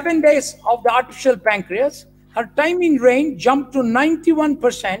 Within 7 days of the artificial pancreas, her time in range jumped to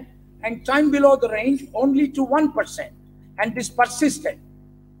 91% and time below the range only to 1%. And this persisted.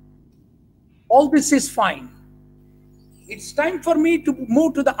 All this is fine. It's time for me to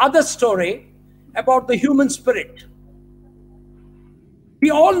move to the other story about the human spirit. We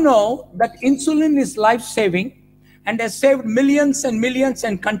all know that insulin is life-saving and has saved millions and millions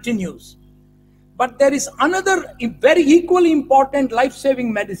and continues. But there is another very equally important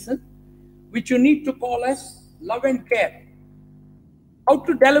life-saving medicine which you need to call as love and care. How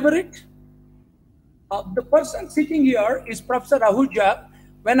to deliver it? The person sitting here is Professor Ahuja.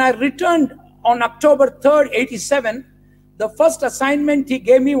 When I returned on October 3rd, 87, the first assignment he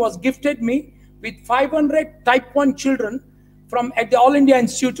gave me was gifted me with 500 type 1 children at the All India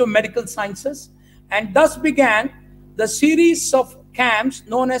Institute of Medical Sciences, and thus began the series of camps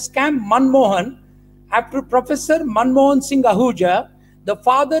known as Camp Manmohan after Professor Manmohan Singh Ahuja, the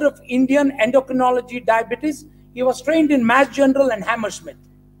father of Indian endocrinology diabetes. He was trained in Mass General and Hammersmith.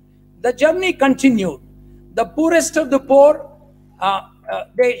 The journey continued. The poorest of the poor,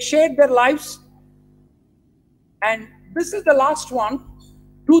 they shared their lives. And this is the last one,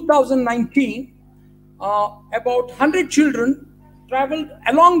 2019. About 100 children traveled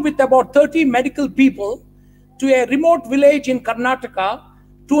along with about 30 medical people to a remote village in Karnataka,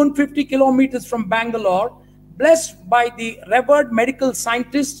 250 kilometers from Bangalore, blessed by the revered medical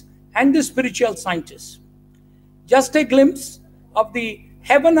scientists and the spiritual scientists. Just a glimpse of the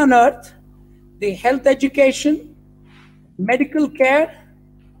heaven on earth, the health education, medical care,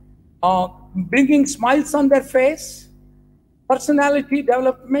 bringing smiles on their face, personality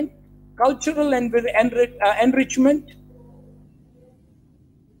development, cultural enrichment,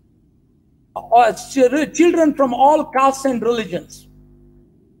 children from all castes and religions.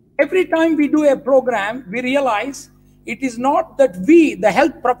 Every time we do a program, we realize it is not that we, the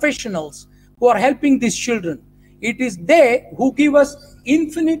health professionals, who are helping these children. It is they who give us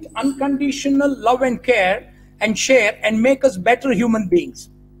infinite, unconditional love and care and share and make us better human beings.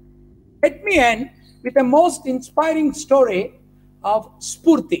 Let me end with a most inspiring story of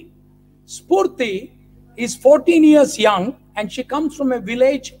Spurti. Spurti is 14 years young and she comes from a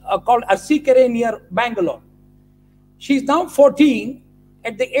village called Arsikere near Bangalore. She is now 14.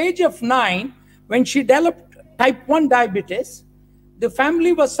 At the age of 9, when she developed type 1 diabetes, the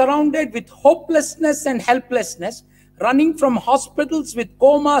family was surrounded with hopelessness and helplessness running from hospitals with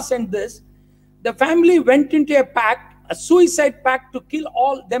comas and this. The family went into a pact, a suicide pact, to kill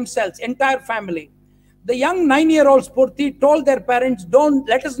all themselves, entire family. The young 9-year-old Spurti told their parents, don't,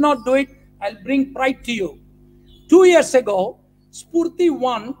 let us not do it. I'll bring pride to you. 2 years ago, Spurti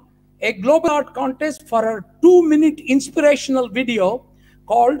won a global art contest for her 2-minute inspirational video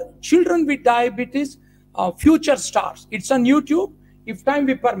called Children with Diabetes, Future Stars. It's on YouTube, if time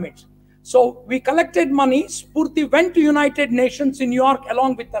we permit. So we collected money. Spurti went to United Nations in New York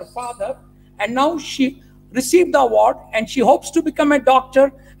along with her father, and now she received the award, and she hopes to become a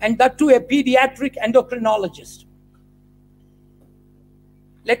doctor, and that too a pediatric endocrinologist.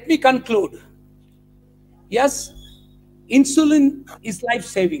 Let me conclude. Yes, insulin is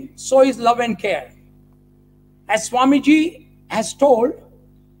life-saving. So is love and care. As Swamiji has told,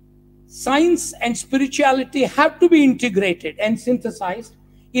 science and spirituality have to be integrated and synthesized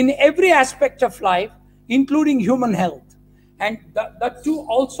in every aspect of life, including human health. And that too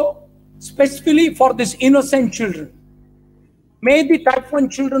also specifically for these innocent children. May the type 1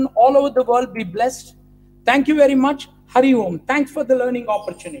 children all over the world be blessed. Thank you very much. Hari Om. Thanks for the learning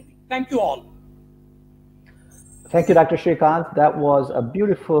opportunity. Thank you all. Thank you, Dr. Srikant. That was a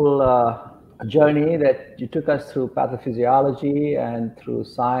beautiful journey that you took us through pathophysiology and through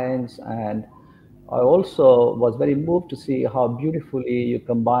science. And I also was very moved to see how beautifully you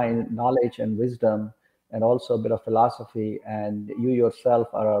combine knowledge and wisdom and also a bit of philosophy. And you yourself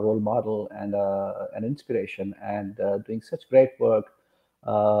are a role model and an inspiration, and doing such great work.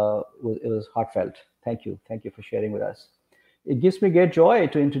 It was heartfelt. Thank you. Thank you for sharing with us. It gives me great joy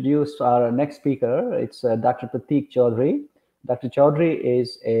to introduce our next speaker. It's Dr. Pratik Chaudhary. Dr. Chaudhary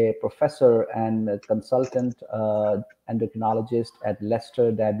is a professor and a consultant endocrinologist at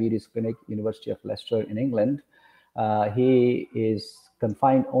Leicester Diabetes Clinic, University of Leicester in England. He is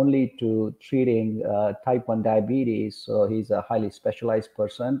confined only to treating type 1 diabetes, so he's a highly specialized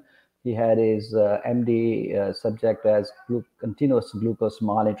person. He had his MD subject as continuous glucose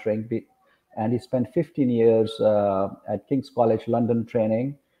monitoring, and he spent 15 years at King's College London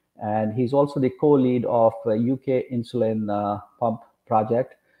training. And he's also the co-lead of UK insulin pump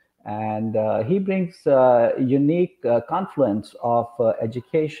project. And he brings a unique confluence of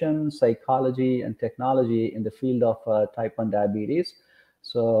education, psychology, and technology in the field of type 1 diabetes.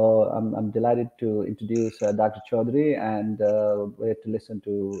 So I'm delighted to introduce Dr. Chaudhary, and wait to listen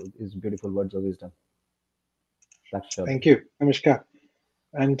to his beautiful words of wisdom. Dr. Chaudhary. Thank you, Namaskar.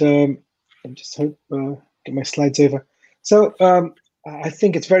 And I just hope get my slides over. So I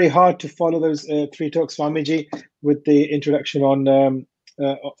think it's very hard to follow those 3 talks, Swamiji, with the introduction on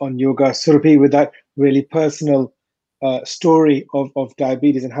yoga, Surabhi, with that really personal story of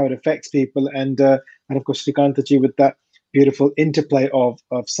diabetes and how it affects people, and of course Srikanta ji with that beautiful interplay of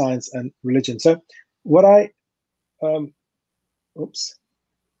science and religion. So what oops,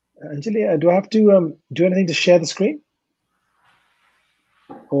 Anjali, do I have to do anything to share the screen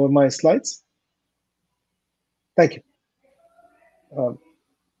or my slides? Thank you.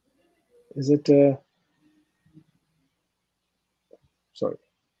 Is it sorry,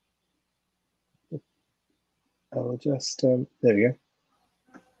 I will just there we go.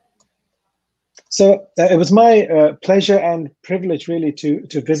 So it was my pleasure and privilege really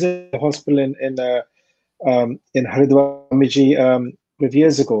to visit the hospital in Haridwar with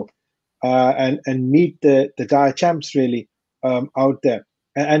years ago, and meet the Dia champs really out there.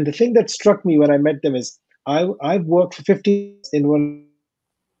 And the thing that struck me when I met them is I've worked for 50 years in one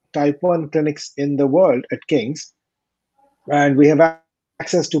type 1 clinics in the world at King's, and we have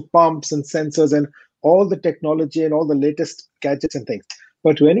access to pumps and sensors and all the technology and all the latest gadgets and things.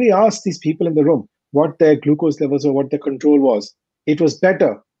 But when we asked these people in the room what their glucose levels or what their control was, it was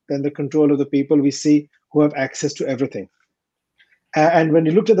better than the control of the people we see who have access to everything. And when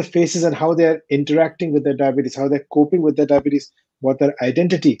you looked at the faces and how they're interacting with their diabetes, how they're coping with their diabetes, what their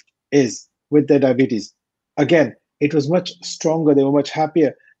identity is with their diabetes, again, it was much stronger. They were much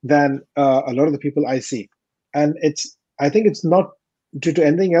happier than a lot of the people I see. And I think it's not due to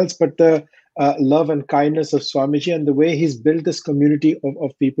anything else but the love and kindness of Swamiji and the way he's built this community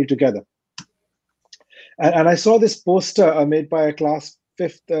of people together. And I saw this poster made by a class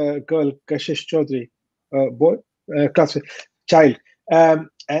 5th girl, Kashish Chaudhary, class 5th child. And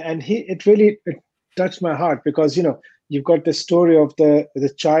it really touched my heart, because, you know, you've got the story of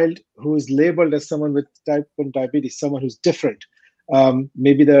the child who is labeled as someone with type 1 diabetes, someone who's different.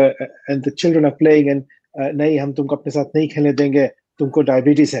 Maybe and the children are playing and nahi hum tumko apne sath nahi khelne denge, tumko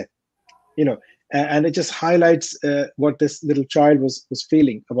diabetes hai, you know, and it just highlights what this little child was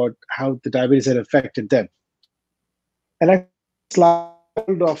feeling about how the diabetes had affected them. And I slide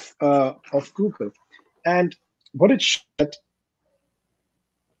of Google, and what it shows that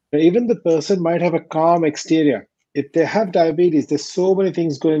even the person might have a calm exterior. If they have diabetes, there's so many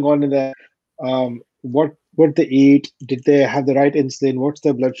things going on in their what they eat, did they have the right insulin, what's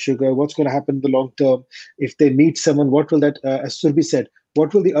their blood sugar, what's going to happen in the long term. If they meet someone, what will that, as Surbi said,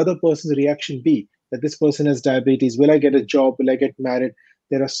 what will the other person's reaction be? That this person has diabetes, will I get a job, will I get married?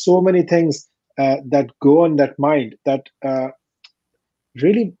 There are so many things that go on that mind that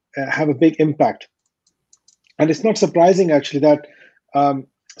really have a big impact. And it's not surprising actually that,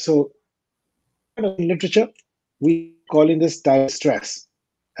 so in literature, we calling this distress.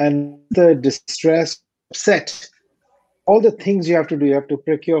 And the distress, upset, all the things you have to do. You have to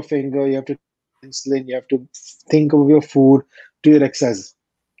prick your finger, you have to insulin, you have to think of your food, do your exercises.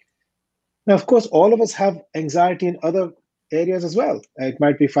 Now, of course, all of us have anxiety in other areas as well. It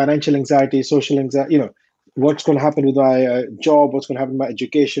might be financial anxiety, social anxiety, what's going to happen with my job, what's going to happen with my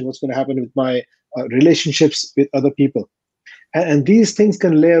education, what's going to happen with my relationships with other people. And these things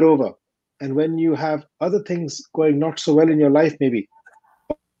can layer over. And when you have other things going not so well in your life, maybe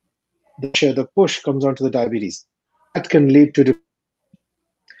the push comes onto the diabetes. That can lead to depression.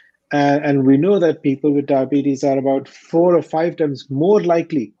 And we know that people with diabetes are about 4 or 5 times more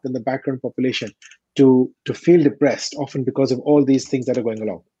likely than the background population to feel depressed, often because of all these things that are going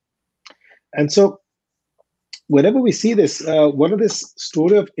along. And so whenever we see this, one of this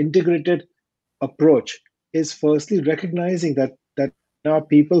story of integrated approach is firstly recognizing that now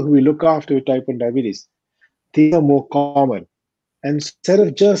people who we look after with type 1 diabetes, these are more common. And instead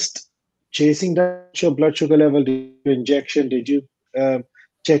of just chasing down your blood sugar level, did you do injection, did you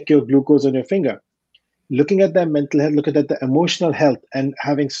check your glucose on your finger, looking at their mental health, looking at the emotional health, and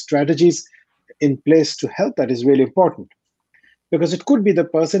having strategies in place to help that is really important. Because it could be the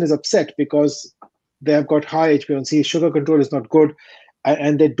person is upset because they have got high HbA1c, sugar control is not good,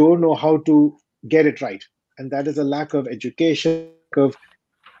 and they don't know how to get it right. And that is a lack of education, of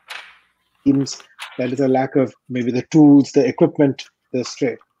teams, that is a lack of maybe the tools, the equipment, the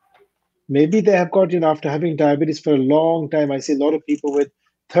straight. Maybe they have got, after having diabetes for a long time, I see a lot of people with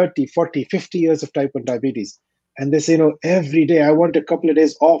 30, 40, 50 years of type 1 diabetes. And they say, every day I want a couple of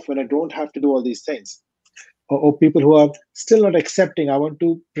days off when I don't have to do all these things. Or people who are still not accepting, I want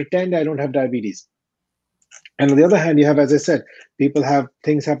to pretend I don't have diabetes. And on the other hand, you have, as I said, people have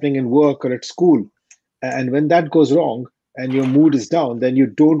things happening in work or at school. And when that goes wrong and your mood is down, then you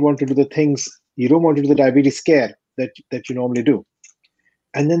don't want to do the things, you don't want to do the diabetes care that you normally do.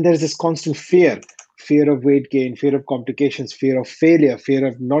 And then there's this constant fear of weight gain, fear of complications, fear of failure, fear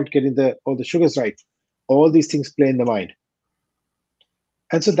of not getting all the sugars right. All these things play in the mind.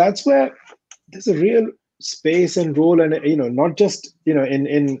 And so that's where there's a real space and role, and not just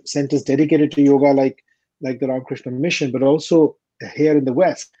in centers dedicated to yoga like the Ramakrishna Mission, but also here in the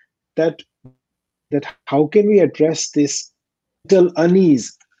West, that how can we address this mental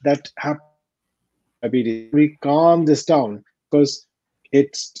unease that happens with diabetes? We calm this down, because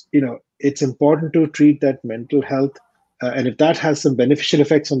it's important to treat that mental health, and if that has some beneficial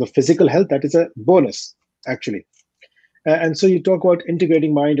effects on the physical health, that is a bonus actually. And so you talk about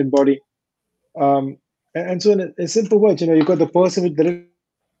integrating mind and body, and so in a simple words, you've got the person with the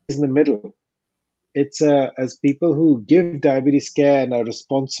in the middle. It's as people who give diabetes care and are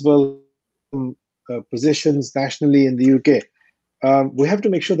responsible positions nationally in the UK, we have to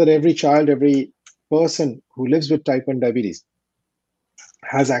make sure that every child, every person who lives with type 1 diabetes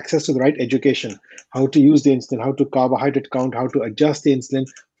has access to the right education, how to use the insulin, how to carbohydrate count, how to adjust the insulin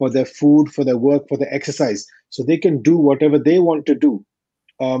for their food, for their work, for their exercise, so they can do whatever they want to do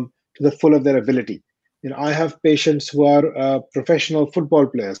to the full of their ability. I have patients who are professional football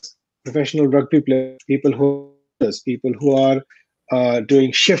players, professional rugby players, people who are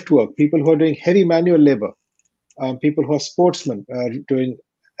doing shift work, people who are doing heavy manual labor, people who are sportsmen doing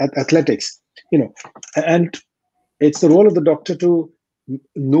athletics, and it's the role of the doctor to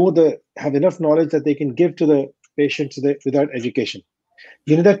have enough knowledge that they can give to the patient without education.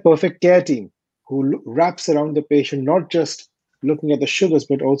 That perfect care team who wraps around the patient, not just looking at the sugars,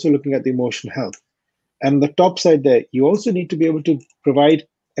 but also looking at the emotional health. And the top side there, you also need to be able to provide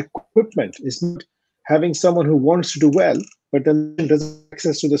equipment. It's not having someone who wants to do well, but then doesn't have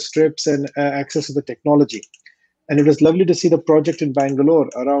access to the strips and access to the technology. And it was lovely to see the project in Bangalore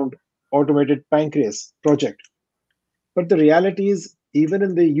around automated pancreas project. But the reality is, even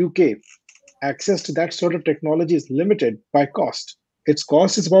in the UK, access to that sort of technology is limited by cost. Its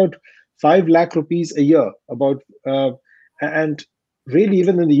cost is about 5 lakh rupees a year. And really,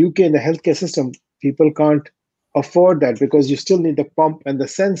 even in the UK, in the healthcare system, people can't afford that, because you still need the pump and the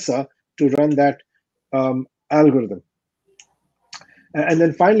sensor to run that algorithm. And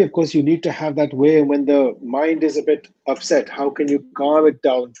then finally, of course, you need to have that way when the mind is a bit upset. How can you calm it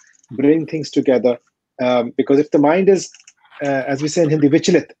down, bring things together? Because if the mind is, as we say in Hindi,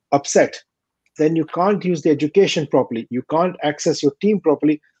 vichalit, upset, then you can't use the education properly. You can't access your team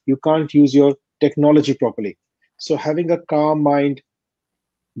properly. You can't use your technology properly. So having a calm mind,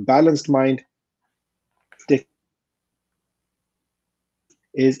 balanced mind,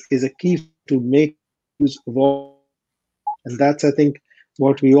 is a key to make use of all. And that's, I think,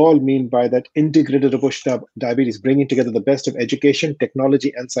 what we all mean by that integrated approach to diabetes, bringing together the best of education,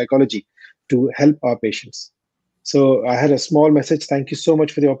 technology, and psychology to help our patients. So I had a small message. Thank you so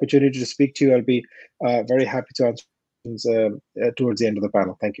much for the opportunity to speak to you. I'll be very happy to answer questions towards the end of the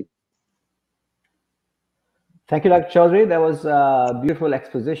panel. Thank you. Thank you, Dr. Chaudhary. That was a beautiful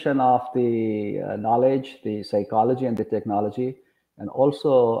exposition of the knowledge, the psychology, and the technology. And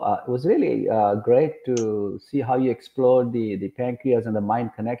also, it was really great to see how you explored the pancreas and the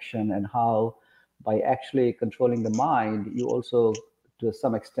mind connection, and how by actually controlling the mind, you also, to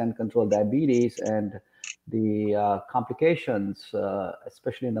some extent, control diabetes, and the complications,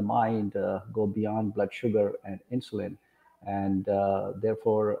 especially in the mind, go beyond blood sugar and insulin. And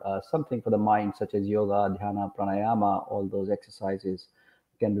therefore, something for the mind, such as yoga, dhyana, pranayama, all those exercises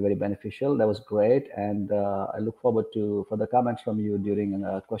can be very beneficial. That was great, and I look forward to further comments from you during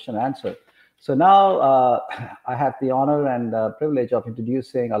question and answer. So now I have the honor and privilege of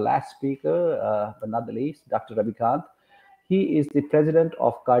introducing our last speaker, but not the least, Dr. Ravi Kant. He is the president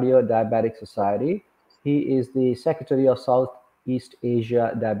of Cardio-Diabetic Society. He is the secretary of Southeast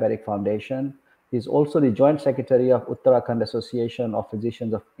Asia Diabetic Foundation. He is also the joint secretary of Uttarakhand Association of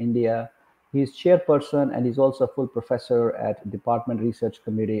Physicians of India. He is chairperson, and he's also a full professor at Department Research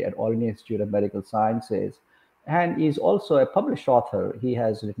Committee at All India Institute of Medical Sciences. And he's also a published author. He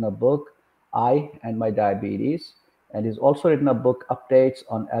has written a book, I and My Diabetes, and he's also written a book, Updates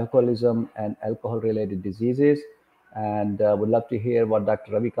on Alcoholism and Alcohol-Related Diseases. And would love to hear what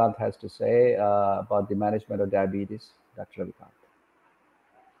Dr. Ravi Kant has to say about the management of diabetes. Dr. Ravi Kant.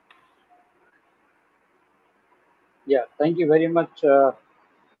 Yeah, thank you very much, Dr.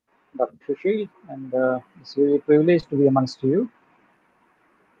 Sushil, and it's really a privilege to be amongst you.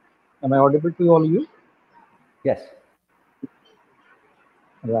 Am I audible to all you? Yes.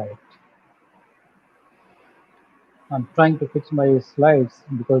 Right. I'm trying to fix my slides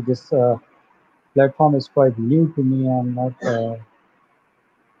because this platform is quite new to me. I'm not.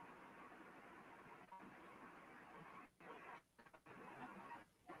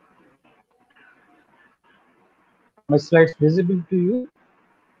 My slides visible to you?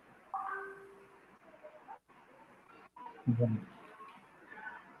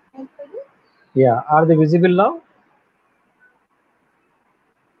 Yeah, are they visible now?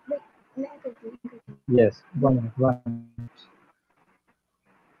 Yes, 1 minute, 1 minute.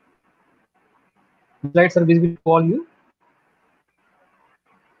 Slides are visible to all you?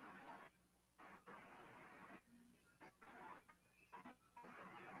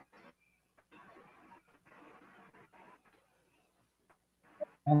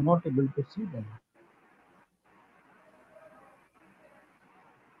 I'm not able to see them.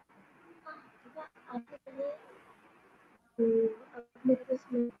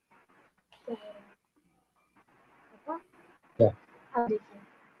 Yeah.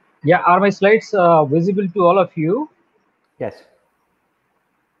 Yeah, are my slides visible to all of you? Yes.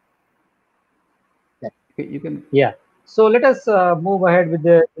 You can. Yeah. So let us move ahead with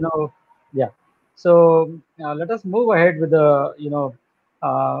the, yeah. So let us move ahead with the,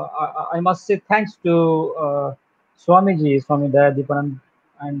 I must say thanks to Swamiji, Swami Dayadhipananda,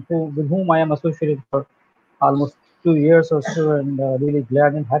 and with whom I am associated for almost 2 years or so, and really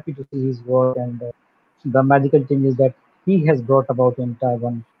glad and happy to see his work and the magical changes that he has brought about in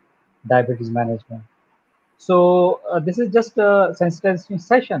Taiwan diabetes management. So this is just a sensitization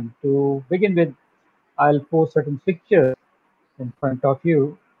session. To begin with, I'll post certain pictures in front of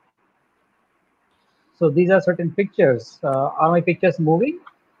you. So these are certain pictures. Are my pictures moving?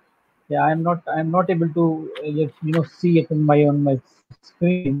 Yeah, I'm not able to see it on my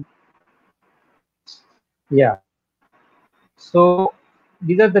screen. Yeah. So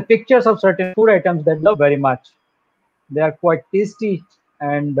these are the pictures of certain food items that I love very much. They are quite tasty,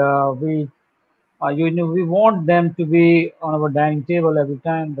 and we want them to be on our dining table every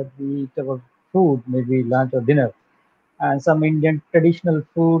time that we eat our food, maybe lunch or dinner. And some Indian traditional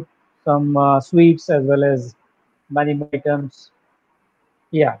food, some sweets, as well as many more items.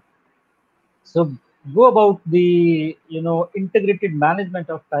 Yeah. So go about the integrated management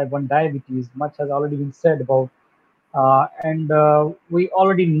of type 1 diabetes. Much has already been said about, and we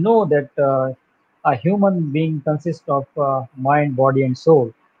already know that A human being consists of mind, body, and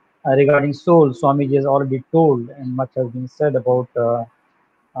soul. Regarding soul, Swamiji has already told, and much has been said about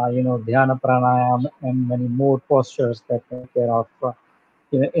dhyana, pranayam, and many more postures that take care of,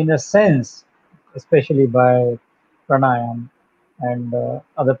 in a sense, especially by pranayam and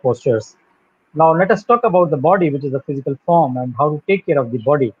other postures. Now, let us talk about the body, which is the physical form, and how to take care of the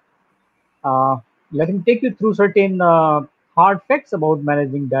body. Uh, Let me take you through certain hard facts about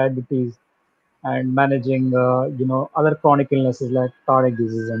managing diabetes and managing, other chronic illnesses like cardiac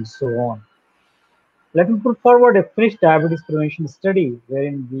disease and so on. Let me put forward a Finnish diabetes prevention study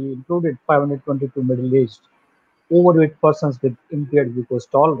wherein we included 522 middle-aged overweight persons with impaired glucose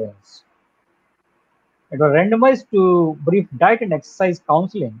tolerance. It was randomized to brief diet and exercise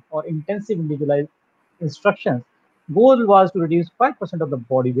counseling or intensive individualized instructions. Goal was to reduce 5% of the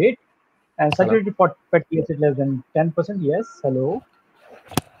body weight and Hello. saturated fatty acid less than 10%. Yes, hello.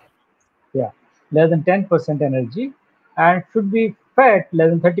 Yeah, less than 10% energy, and should be fat less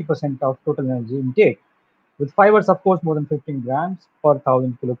than 30% of total energy intake. With fibers, of course, more than 15 grams per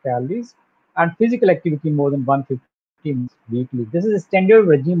 1000 kilocalories, and physical activity more than 150 minutes weekly. This is a standard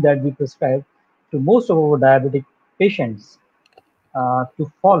regime that we prescribe to most of our diabetic patients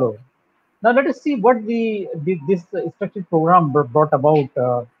to follow. Now, let us see what this structured program brought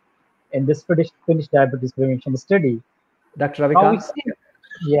about in this Finnish diabetes prevention study. Dr. Now we Ravikant, see,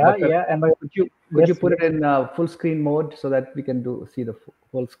 yeah, Dr. yeah, am I, could you yes, put yes, it in full screen mode so that we can see the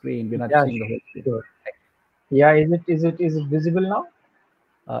whole screen? We're not yeah, seeing the whole screen. sure. Yeah, is it visible now?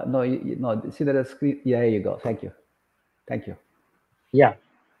 No, no. See that screen. Yeah, here you go. Thank you. Thank you. Yeah.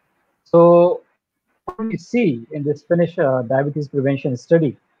 So what do we see in this Finnish diabetes prevention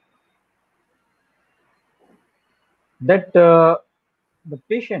study? That the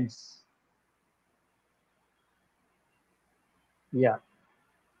patients, yeah,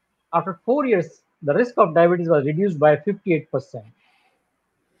 after 4 years, the risk of diabetes was reduced by 58%.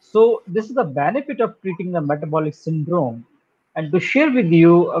 So this is the benefit of treating the metabolic syndrome. And to share with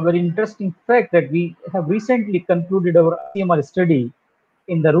you a very interesting fact that we have recently concluded our ICMR study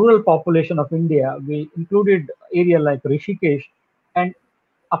in the rural population of India. We included area like Rishikesh and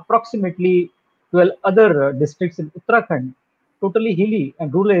approximately 12 other districts in Uttarakhand, totally hilly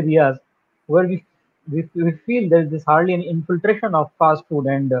and rural areas where we feel there is hardly any infiltration of fast food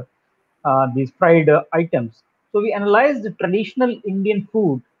and these fried items. So we analyzed the traditional Indian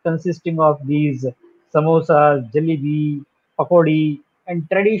food consisting of these samosas, jalebi, pakodi, and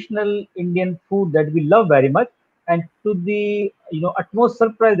traditional Indian food that we love very much. And to the utmost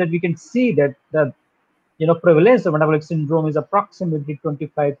surprise that we can see that the prevalence of metabolic syndrome is approximately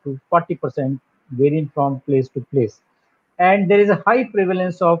 25 to 40%, varying from place to place. And there is a high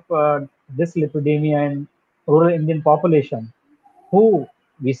prevalence of dyslipidemia in rural Indian population, who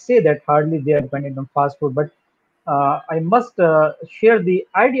we say that hardly they are dependent on fast food. But I must share the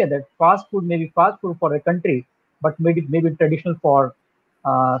idea that fast food may be fast food for a country, but maybe traditional for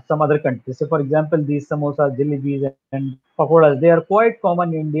some other countries. So, for example, these samosas, jalebis, and pakoras, they are quite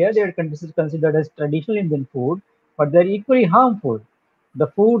common in India. They are considered as traditional Indian food, but they're equally harmful. The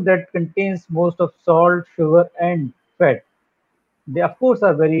food that contains most of salt, sugar, and fat, they of course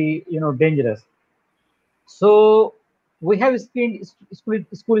are very dangerous. So we have screened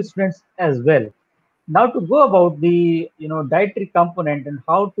school students as well. Now to go about the dietary component and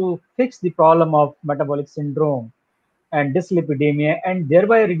how to fix the problem of metabolic syndrome and dyslipidemia, and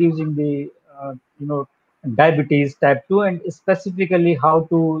thereby reducing the diabetes type 2, and specifically how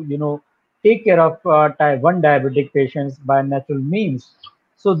to take care of type 1 diabetic patients by natural means.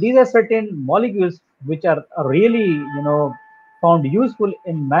 So these are certain molecules which are really found useful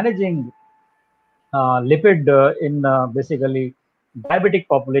in managing lipid in basically diabetic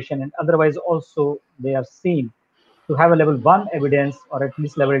population, and otherwise also they are seen to have a level 1 evidence or at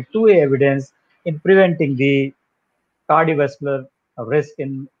least level 2A evidence in preventing the cardiovascular risk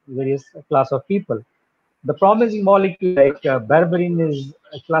in various class of people. The promising molecule like berberine is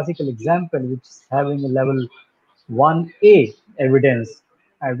a classical example, which is having a level 1A evidence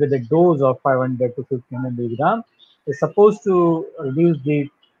with a dose of 500 to 1500 milligram, is supposed to reduce the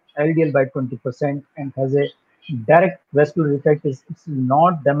LDL by 20% and has a direct vascular effect. It's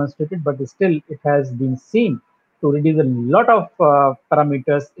not demonstrated, but still it has been seen to reduce a lot of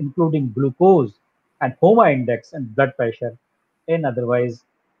parameters, including glucose and HOMA index and blood pressure in otherwise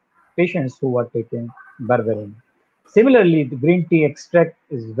patients who are taking berberine. Similarly, the green tea extract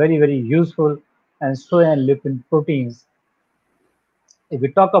is very, very useful, and soy and lipid proteins. If we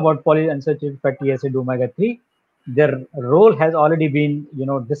talk about polyunsaturated fatty acid omega 3, their role has already been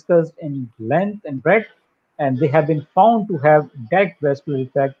discussed in length and breadth, and they have been found to have direct vascular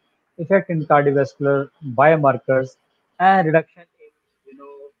effect effect in cardiovascular biomarkers, and reduction in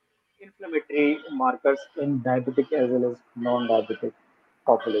inflammatory markers in diabetic as well as non-diabetic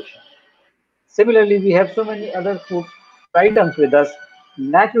population. Similarly, we have so many other food items with us,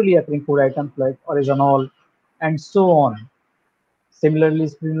 naturally occurring food items like oryzanol and so on. Similarly,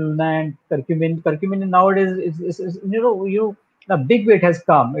 spirulina and curcumin. Curcumin nowadays is a big weight has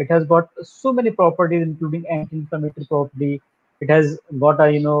come. It has got so many properties, including anti-inflammatory property. It has got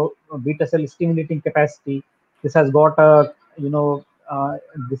a beta cell stimulating capacity. This has got a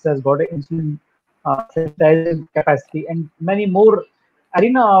this has got an insulin sensitizing capacity, and many more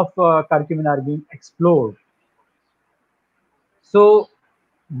arena of curcumin are being explored. So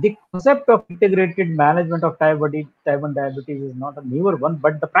the concept of integrated management of type 1 diabetes is not a newer one,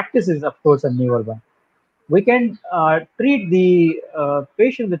 but the practice is, of course, a newer one. We can treat the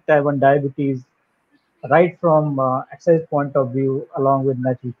patient with type 1 diabetes right from exercise point of view, along with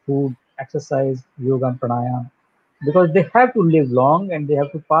natural food, exercise, yoga, and pranayama, because they have to live long and they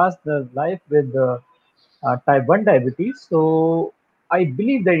have to pass their life with type 1 diabetes. So I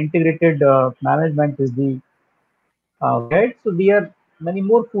believe that integrated management is the way ahead. So there are many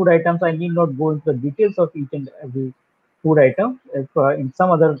more food items. I need not go into the details of each and every food item. If in some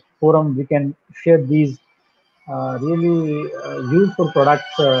other forum we can share these really useful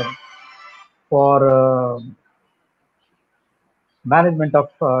products for management of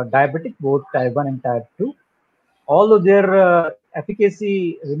diabetic, both type 1 and type 2. Although their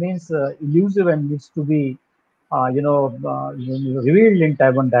efficacy remains elusive and needs to be revealed in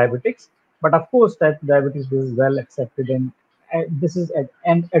type 1 diabetics, but of course type 2 diabetes is well accepted, and this is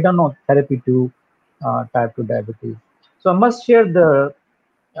an add-on therapy to type 2 diabetes. So I must share the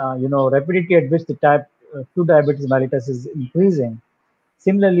rapidity at which the type 2 diabetes mellitus is increasing.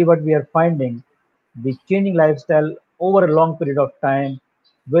 Similarly, what we are finding, the changing lifestyle over a long period of time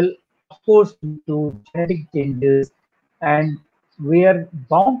will, of course, lead to genetic changes, and we are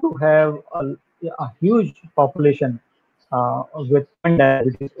bound to have a huge population with type 1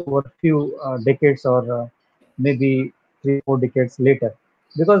 diabetes over a few decades, or maybe 3 or 4 decades later.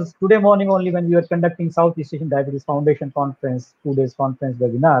 Because today morning only, when we were conducting Southeast Asian Diabetes Foundation conference, 2 days conference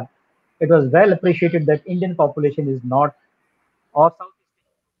webinar, it was well appreciated that Indian population is not, or Southeast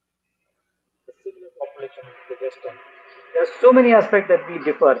the similar population in the Western. There are so many aspects that we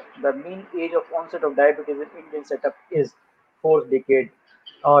differ. The mean age of onset of diabetes in Indian setup is fourth decade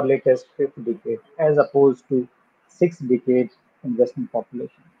or latest fifth decade, as opposed to sixth decade in Western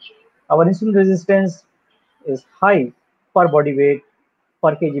population. Our insulin resistance is high per body weight,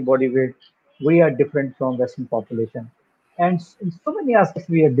 per kg body weight. We are different from Western population, and in so many aspects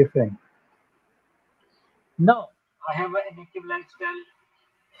we are different. Now, I have an active lifestyle.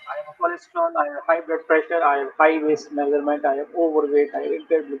 I have a cholesterol, I have high blood pressure, I have high waist measurement, I have overweight, I have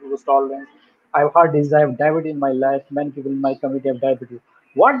impaired glucose tolerance, I have heart disease, I have diabetes in my life, many people in my community have diabetes.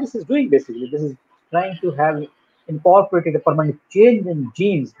 What this is doing basically, this is trying to have incorporated a permanent change in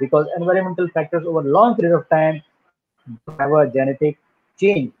genes, because environmental factors over a long period of time do have a genetic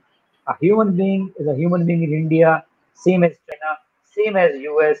change. A human being is a human being in India, same as China, same as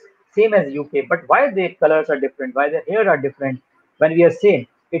US, same as UK. But why their colors are different? Why their hair are different? When we are same,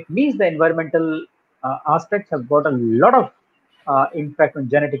 it means the environmental aspects have got a lot of impact on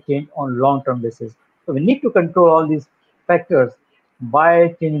genetic change on long-term basis. So we need to control all these factors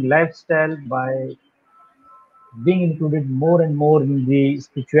by changing lifestyle, by being included more and more in the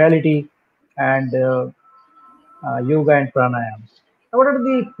spirituality and yoga and pranayama. Now, what are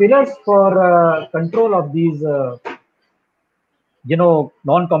the pillars for control of these,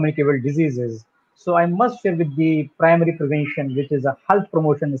 non-communicable diseases? So I must share with the primary prevention, which is a health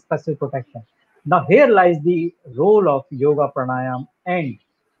promotion, specific protection. Now here lies the role of yoga, pranayama, and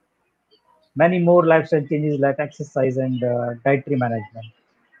many more lifestyle changes like exercise and dietary management.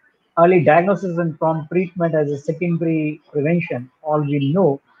 Early diagnosis and prompt treatment as a secondary prevention, all we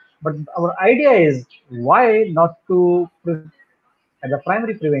know. But our idea is why not to at the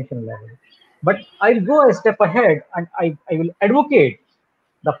primary prevention level. But I'll go a step ahead and I will advocate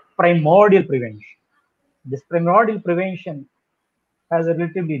the primordial prevention. This primordial prevention has a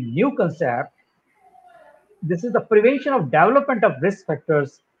relatively new concept. This is the prevention of development of risk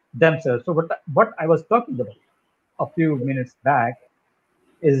factors themselves. So what I was talking about a few minutes back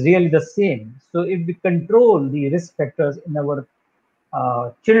is really the same. So if we control the risk factors in our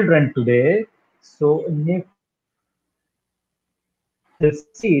children today, so in near future, they'll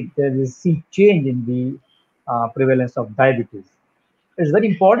succeed, they will see change in the prevalence of diabetes. It's very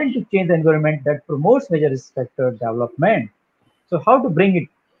important to change the environment that promotes major risk factor development. So how to bring it?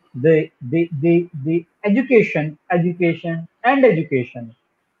 The education, education, and education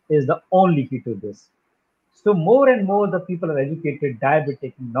is the only key to this. So more and more the people are educated,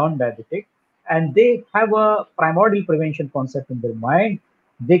 diabetic, non-diabetic, and they have a primordial prevention concept in their mind.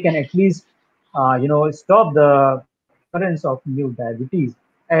 They can at least, stop the occurrence of new diabetes,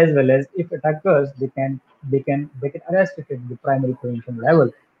 as well as if it occurs, they can arrest it at the primary prevention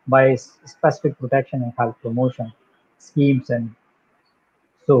level by specific protection and health promotion schemes and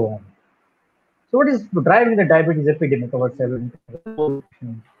so on. So what is driving the diabetes epidemic? About 70%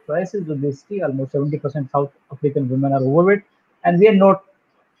 overnutrition, crisis, obesity. Almost 70% South African women are overweight, and we are not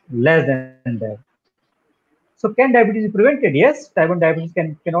less than that. So can diabetes be prevented? Yes, type 1 diabetes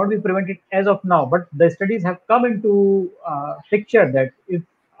cannot be prevented as of now, but the studies have come into picture that if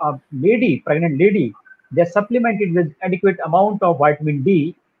a pregnant lady, they are supplemented with adequate amount of vitamin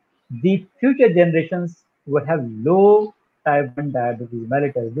D, the future generations will have low type 1 diabetes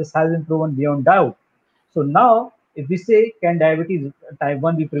mellitus. This has been proven beyond doubt. So now, if we say, can diabetes type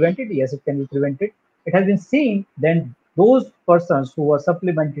 1 be prevented? Yes, it can be prevented. It has been seen that those persons who are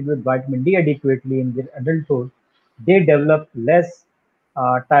supplemented with vitamin D adequately in their adulthood, they develop less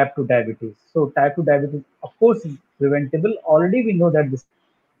type 2 diabetes. So type 2 diabetes, of course, is preventable. Already we know that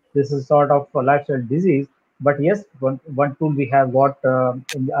this is sort of a lifestyle disease. But yes, one tool we have got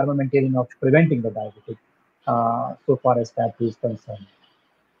in the armamentarium of preventing the diabetes so far as type 2 is concerned.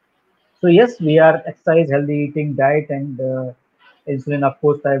 So yes, we are exercise, healthy eating, diet, and insulin, of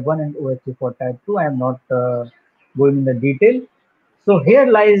course, type 1 and OH for type 2. I am not going in the detail. So here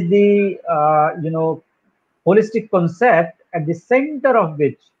lies the holistic concept at the center of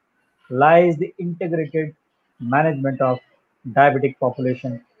which lies the integrated management of diabetic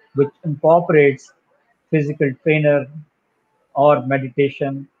population, which incorporates physical trainer or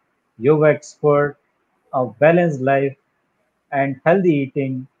meditation, yoga expert, a balanced life, and healthy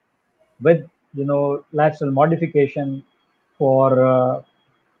eating with lifestyle modification for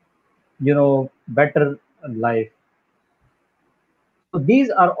better life. So these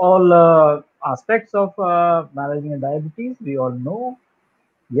are all aspects of managing diabetes. We all know.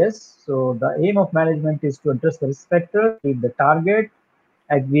 Yes, so the aim of management is to address the risk factors, achieve the target.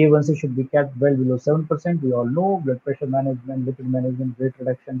 HbA1c should be kept well below 7%. We all know blood pressure management, lipid management, weight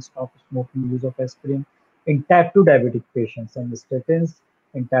reduction, stop smoking, use of aspirin in type 2 diabetic patients, and statins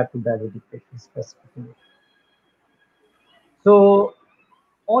in type 2 diabetic patients specifically. So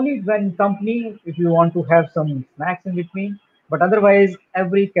only when company, if you want to have some snacks in between, but otherwise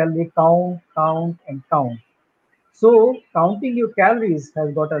every calorie count and count. So counting your calories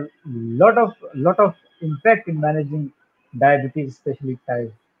has got a lot of impact in managing diabetes, especially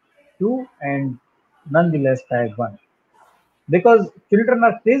type 2 and nonetheless type 1. Because children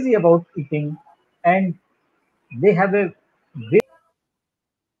are crazy about eating and they have a very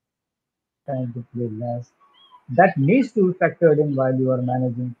time to play less. That needs to be factored in while you are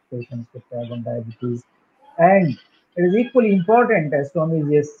managing patients with type 1 diabetes. And it is equally important, as Swami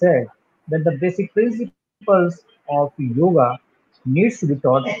just said, that the basic principles of yoga needs to be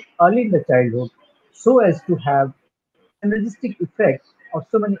taught early in the childhood so as to have synergistic effect of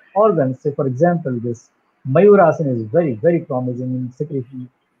so many organs. Say, for example, this Mayurasana is very, very promising in secretion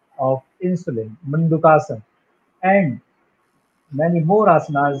of insulin, Mandukasana, and many more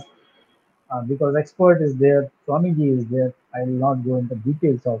asanas because expert is there, Swamiji is there. I will not go into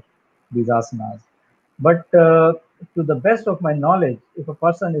details of these asanas. But to the best of my knowledge, if a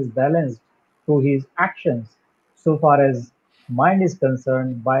person is balanced through his actions, so far as mind is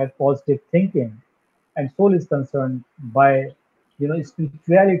concerned by positive thinking, and soul is concerned by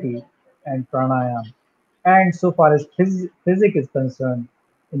spirituality and pranayam, and so far as physics is concerned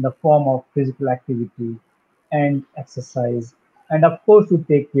in the form of physical activity and exercise, and of course to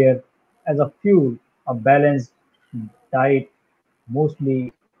take care as a fuel a balanced diet,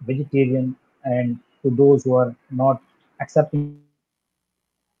 mostly vegetarian, and to those who are not accepting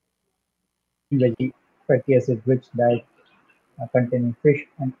fatty acid rich diet containing fish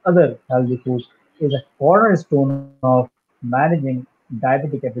and other healthy foods is a cornerstone of managing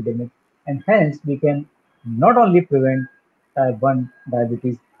diabetic epidemic, and hence we can not only prevent type 1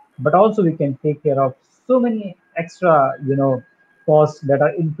 diabetes, but also we can take care of so many extra costs that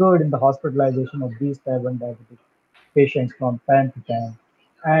are incurred in the hospitalization of these type 1 diabetic patients from time to time.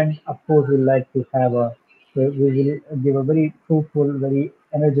 And of course, we like to have we will give a very fruitful, very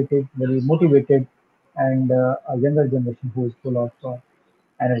energetic, very motivated, and a younger generation who is full of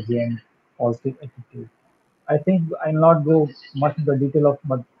energy and positive attitude. I think I'll not go much into the detail of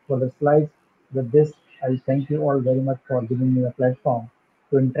but for the slides. With this, I thank you all very much for giving me a platform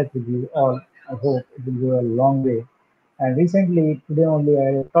to interact with you all. I hope it will go a long way. And recently, today only,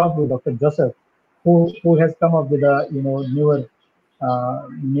 I talked with Dr. Joseph, who has come up with a newer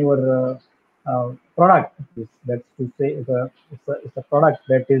newer product. That's to say, it's a product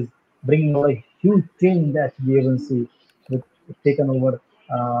that is bringing about a huge change in the HbA1c, which is taken over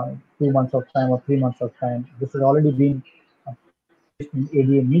 2 months of time or 3 months of time. This has already been published in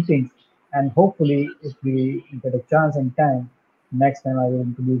ADA meetings, and hopefully, if we get a chance and time, next time I will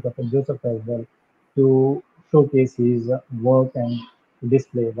introduce Dr. Joseph as well to showcase his work and to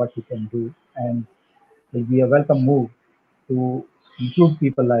display what he can do, and will be a welcome move to include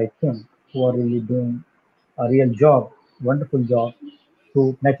people like him who are really doing a real job, wonderful job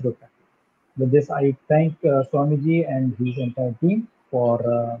through naturopathy. With this, I thank Swamiji and his entire team for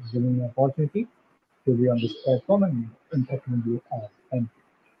giving me an opportunity to be on this platform and interacting with you all. Thank you.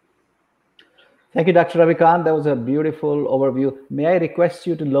 Thank you, Dr. Ravikant. That was a beautiful overview. May I request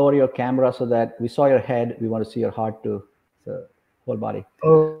you to lower your camera so that we saw your head? We want to see your heart too, the whole body.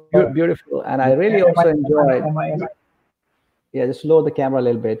 Oh, Beautiful. And I really also enjoyed. Yeah, just lower the camera a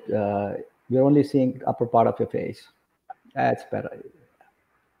little bit. We're only seeing upper part of your face. That's better.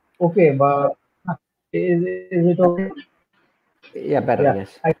 Okay, but is it okay? Yeah, better. Yeah.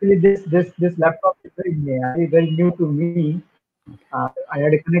 Yes. Actually, this laptop is very new to me. I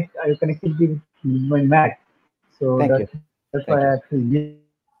had a connectivity with my Mac, so Thank you. that's why I had to use.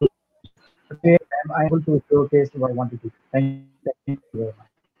 I'm able to showcase what I wanted to. Thank you very much.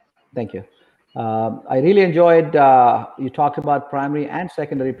 Thank you. I really enjoyed, you talked about primary and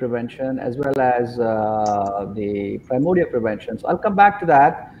secondary prevention as well as the primordial prevention. So I'll come back to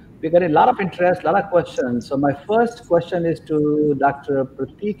that. We're getting a lot of interest, a lot of questions. So my first question is to Dr.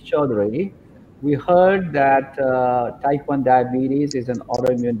 Pratik Chaudhary. We heard that type 1 diabetes is an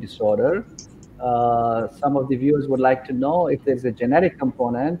autoimmune disorder. Some of the viewers would like to know if there's a genetic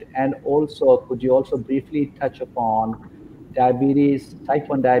component, and also could you also briefly touch upon diabetes, type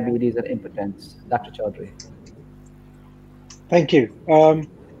 1 diabetes and impotence? Dr. Chaudhary. Thank you.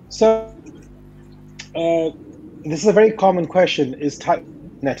 This is a very common question, is type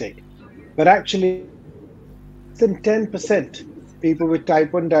genetic? But actually, less than 10% people with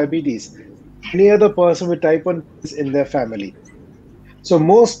type 1 diabetes, any other person with type 1 diabetes in their family. So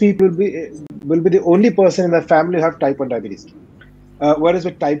most people will be the only person in their family who have type 1 diabetes. Whereas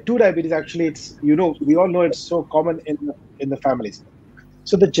with type 2 diabetes, actually, it's, we all know it's so common in the families.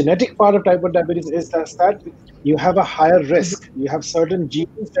 So the genetic part of type 1 diabetes is that you have a higher risk. You have certain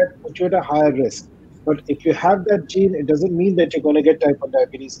genes that put you at a higher risk. But if you have that gene, it doesn't mean that you're going to get type 1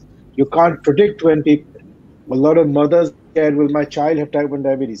 diabetes. You can't predict when people, a lot of mothers are scared, will my child have type 1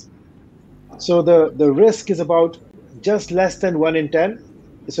 diabetes? So the risk is about just less than 1 in 10.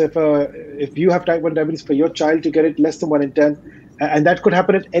 So if you have type 1 diabetes, for your child to get it, less than 1 in 10, and that could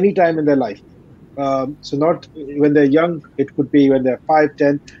happen at any time in their life. So not when they're young, it could be when they're 5,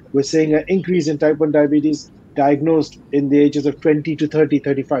 10. We're seeing an increase in type 1 diabetes diagnosed in the ages of 20 to 30,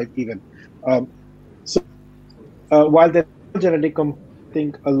 35 even. While there's genetic, I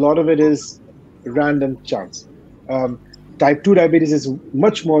think a lot of it is random chance. Type 2 diabetes is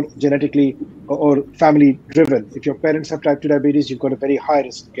much more genetically or family driven. If your parents have type 2 diabetes, you've got a very high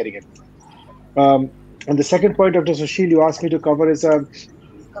risk of getting it. And the second point, Dr. Sushil, you asked me to cover is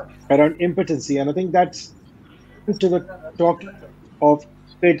around impotency. And I think that's to the talk of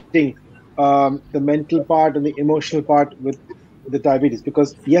treating the mental part and the emotional part with the diabetes.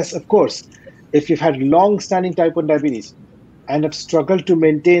 Because yes, of course, if you've had long-standing type 1 diabetes and have struggled to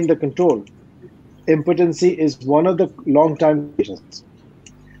maintain the control, impotency is one of the long-term conditions.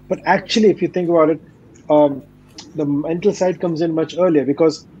 But actually, if you think about it, the mental side comes in much earlier,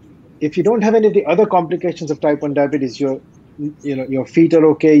 because if you don't have any of the other complications of type 1 diabetes, your feet are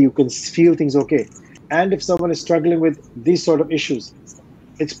okay, you can feel things okay. And if someone is struggling with these sort of issues,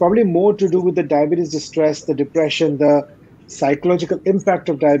 it's probably more to do with the diabetes distress, the depression, the psychological impact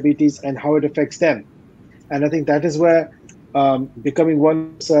of diabetes and how it affects them. And I think that is where becoming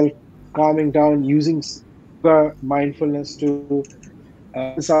oneself, calming down, using mindfulness to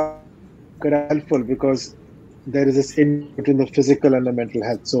could be helpful, because there is this input in the physical and the mental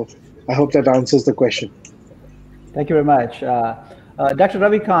health. So I hope that answers the question. Thank you very much. Dr.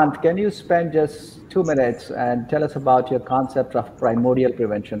 Ravikant, can you spend just 2 minutes and tell us about your concept of primordial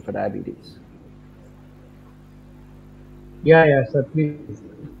prevention for diabetes? Yeah, sir, please.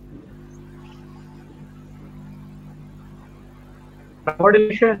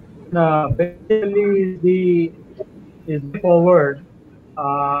 Primordial basically is the forward.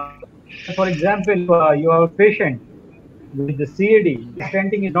 For example, you have a patient with the CAD,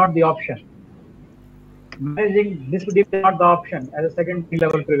 stenting is not the option. Managing dyslipidemia is not the option as a secondary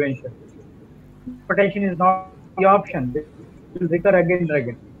level prevention. Hypertension is not the option. It will recur again and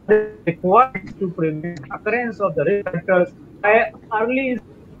again. It is required to prevent occurrence of the risk factors by early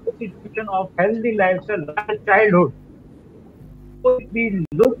institution of healthy lifestyle right at childhood. So if we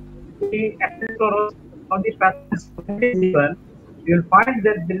look the atherosclerosis or the pathologies even, you'll find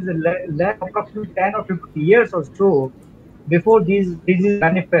that there is a lag of approximately 10 or 15 years or so before these diseases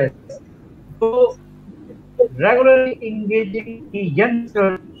manifest. So regularly engaging the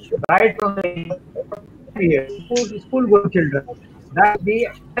youngsters right from the age of 5 years, school going children, that the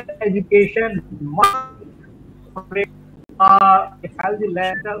health education must incorporate a healthy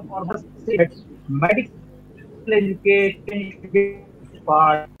lifestyle, or must say that medical education should be a huge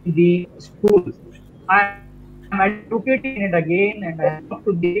part in the schools. I am advocating it again, and I have talked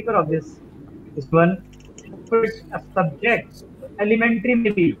to the speaker of this one. It's a subject, elementary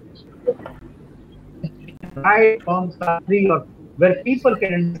maybe, right from class 3 or 4, where people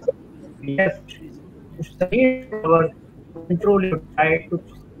can understand, yes, it's a need of our to control your diet, to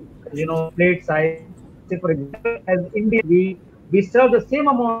plate size. Say for example, as Indians, we serve the same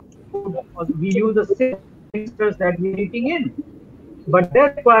amount of food, or we use the same ministers that we're eating in, but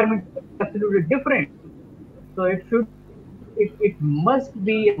their requirement is absolutely different. So it must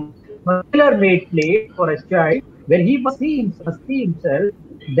be a tailor-made plate for a child, where he must see himself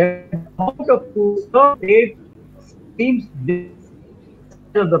that the amount of food per plate seems different from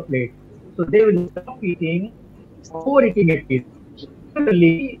the size of the plate. So they will stop eating or overeating at least.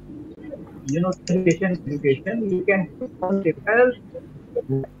 Similarly, education, you can put positive health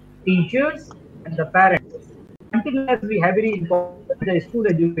with teachers and the parents. Until unless we heavily incorporate the school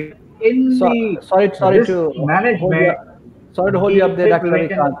education in the Sorry risk to hold you. management, Sorry to hold you up there, the Dr.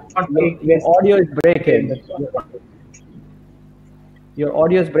 prevention Ravikant. will not take Your place. audio is breaking. Your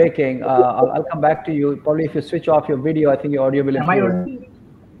audio is breaking. I'll come back to you. Probably if you switch off your video, I think your audio will Am I improve. audible?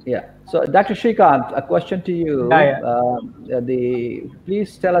 Yeah. So, Dr. Srikant, a question to you.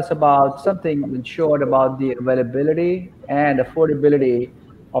 Please tell us about something in short about the availability and affordability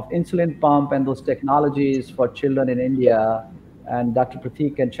of insulin pump and those technologies for children in India. And Dr.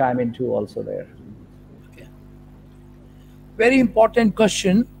 Pratik can chime in too also there. Okay. Very important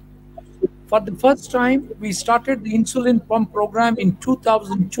question. For the first time, we started the insulin pump program in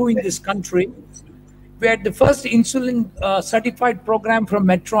 2002 in this country. We had the first insulin certified program from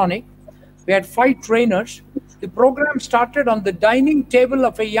Medtronic. We had 5 trainers. The program started on the dining table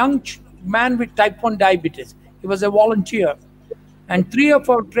of a young man with type 1 diabetes. He was a volunteer. And 3 of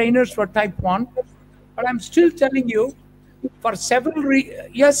our trainers were type 1. But I'm still telling you, for several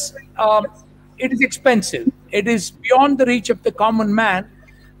yes, it is expensive. It is beyond the reach of the common man.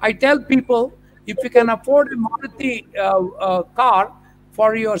 I tell people, if you can afford a Maruti car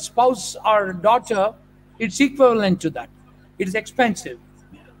for your spouse or daughter, it's equivalent to that. It is expensive.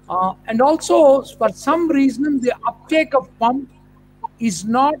 And also, for some reason, the uptake of pump is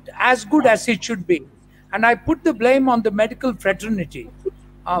not as good as it should be. And I put the blame on the medical fraternity.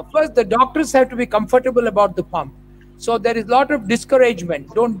 First, the doctors have to be comfortable about the pump. So there is a lot of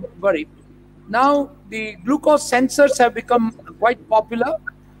discouragement. Don't worry. Now, the glucose sensors have become quite popular.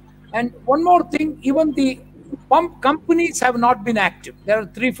 And one more thing, even the pump companies have not been active. There are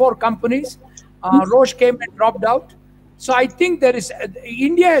 3-4 companies. Roche came and dropped out. So I think there is,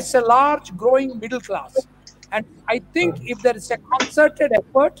 India has a large growing middle class. And I think if there is a concerted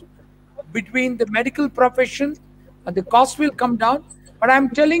effort between the medical profession, the cost will come down. But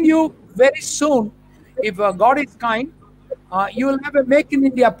I'm telling you, very soon, if God is kind, you will have a Make in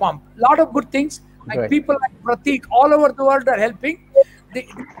India pump. A lot of good things, like Great. people like Pratik all over the world are helping. The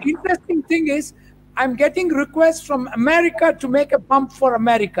interesting thing is, I'm getting requests from America to make a pump for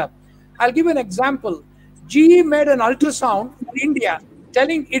America. I'll give an example. GE made an ultrasound for India,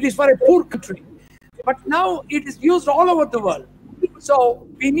 telling it is for a poor country. But now it is used all over the world. So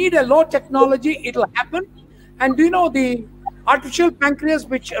we need a low technology, it'll happen. And do you know the artificial pancreas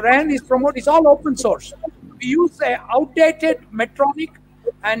which Ryan is promoting is all open source. We use an outdated Medtronic,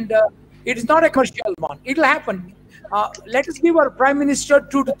 and it is not a commercial one. It'll happen. Let us give our Prime Minister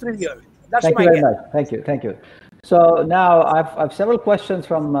 2 to 3 years. That's Thank my you very guess. much. Thank you. So now I've several questions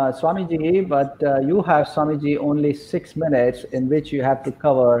from Swamiji, but you have, Swamiji, only 6 minutes in which you have to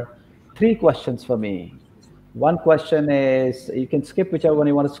cover 3 questions for me. One question is, you can skip whichever one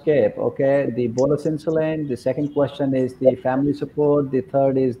you want to skip, okay? The bolus insulin. The second question is the family support. The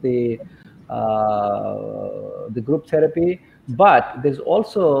third is the group therapy. But there's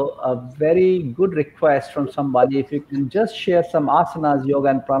also a very good request from somebody, if you can just share some asanas, yoga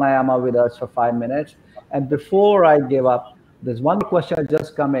and pranayama with us for 5 minutes. And before I give up, there's one question that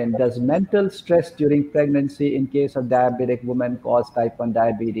just come in. Does mental stress during pregnancy in case of diabetic woman cause type 1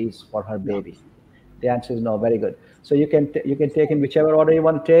 diabetes for her baby? The answer is no. Very good. So you can take in whichever order you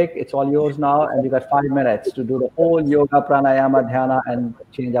want to take. It's all yours now, and you got 5 minutes to do the whole yoga, pranayama, dhyana, and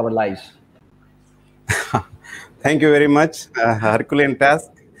change our lives. Thank you very much. Herculean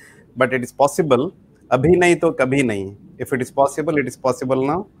task, but it is possible. Abhi nahi to kabhi nahi. If it is possible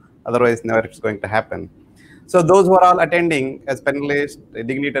now. Otherwise, never it's going to happen. So those who are all attending as panelists,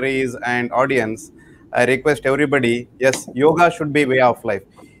 dignitaries, and audience, I request everybody, yes, yoga should be way of life.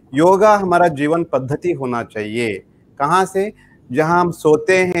 Yoga हमारा जीवन पद्धति होना चाहिए. कहाँ से? जहाँ हम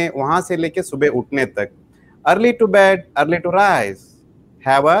सोते हैं वहाँ से लेके सुबह उठने तक. Early to bed, early to rise.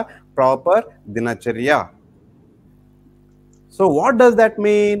 Have a proper dinacharya. So what does that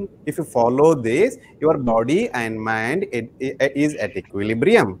mean? If you follow this, your body and mind is at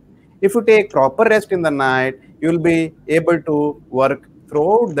equilibrium. If you take proper rest in the night, you will be able to work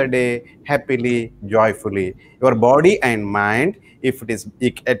throughout the day happily, joyfully. Your body and mind, if it is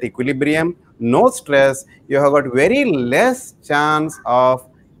at equilibrium, no stress, you have got very less chance of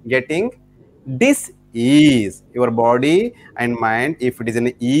getting disease. Your body and mind, if it is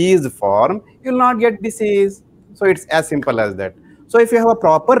in ease form, you will not get disease. So it's as simple as that. So if you have a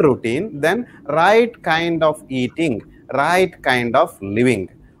proper routine, then right kind of eating, right kind of living.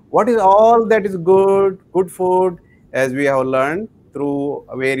 What is all that is good food, as we have learned through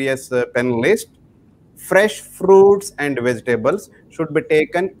various panelists? Fresh fruits and vegetables should be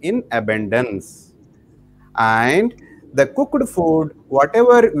taken in abundance. And the cooked food,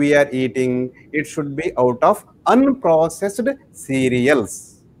 whatever we are eating, it should be out of unprocessed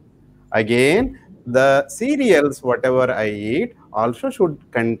cereals. Again, the cereals, whatever I eat, also should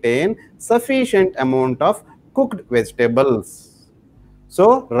contain sufficient amount of cooked vegetables.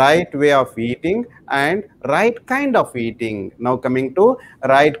 So, right way of eating and right kind of eating. Now coming to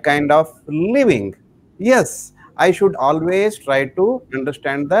right kind of living. Yes, I should always try to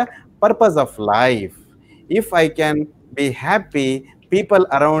understand the purpose of life. If I can be happy, people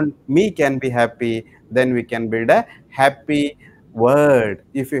around me can be happy, then we can build a happy world.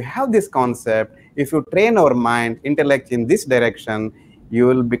 If you have this concept, if you train our mind, intellect in this direction, you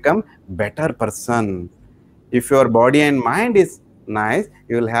will become better person. If your body and mind is nice,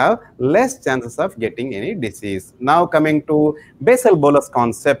 you will have less chances of getting any disease. Now coming to basal bolus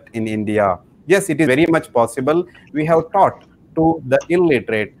concept in India. Yes, it is very much possible. We have taught to the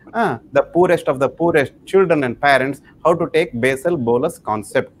illiterate, the poorest of the poorest children and parents, how to take basal bolus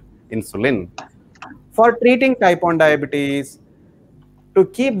concept, insulin. For treating type 1 diabetes, to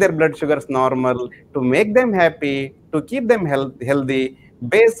keep their blood sugars normal, to make them happy, to keep them healthy,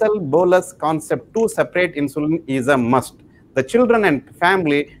 basal bolus concept to separate insulin is a must. The children and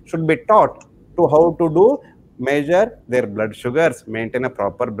family should be taught to how to measure their blood sugars, maintain a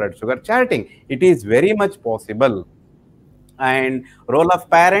proper blood sugar charting. It is very much possible. And role of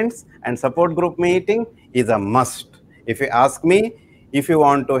parents and support group meeting is a must. If you ask me, if you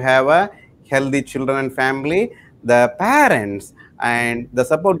want to have a healthy children and family, the parents and the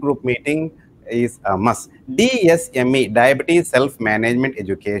support group meeting is a must. DSME, Diabetes Self-Management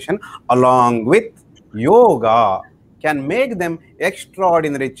Education, along with yoga, can make them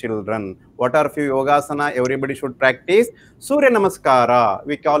extraordinary children. What are few yogasana everybody should practice? Surya Namaskara,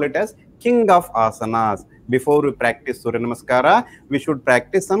 we call it as king of asanas. Before we practice Surya Namaskara, we should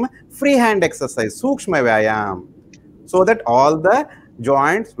practice some free hand exercise, Sukshma Vyayam, so that all the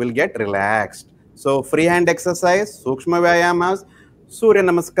joints will get relaxed. So free hand exercise, Sukshma Vyayamas, Surya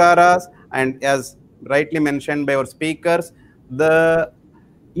Namaskaras, and as rightly mentioned by our speakers, the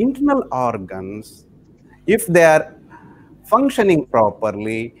internal organs, if they are functioning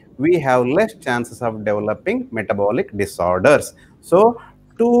properly, we have less chances of developing metabolic disorders. So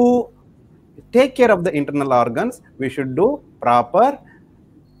to take care of the internal organs, we should do proper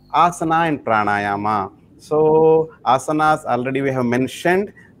asana and pranayama. So asanas already we have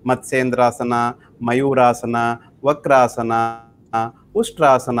mentioned: Matsyendrasana, Mayurasana, Vakrasana,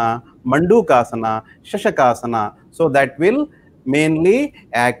 Ustrasana, Mandukasana, Shashakasana. So that will mainly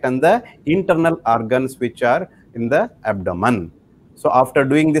act on the internal organs which are in the abdomen. So after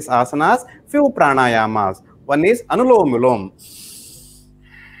doing this asanas, few pranayamas. One is Anulom Vilom.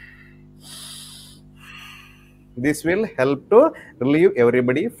 This will help to relieve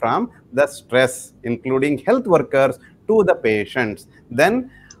everybody from the stress, including health workers to the patients.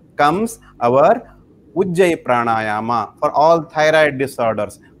 Then comes our Ujjayi Pranayama for all thyroid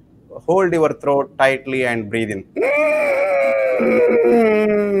disorders. Hold your throat tightly and breathe in.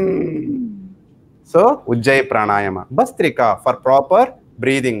 So Ujjayi Pranayama. Bhastrika for proper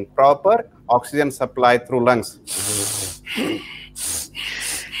breathing, proper oxygen supply through lungs.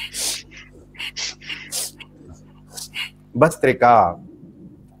 Bhastrika.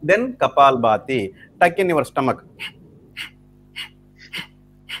 Then Kapalbhati, tuck in your stomach.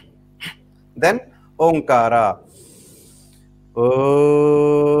 Then Omkara.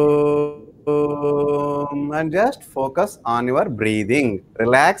 And just focus on your breathing.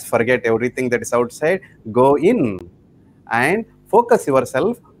 Relax, forget everything that is outside. Go in and focus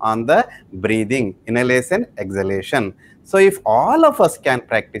yourself on the breathing, inhalation, exhalation. So if all of us can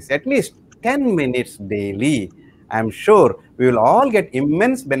practice at least 10 minutes daily, I'm sure we will all get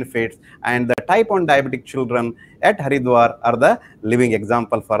immense benefits, and the type 1 diabetic children at Haridwar are the living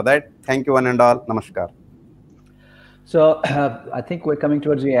example for that. Thank you one and all. Namaskar. So I think we're coming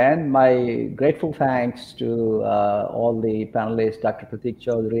towards the end. My grateful thanks to all the panelists, Dr. Pratik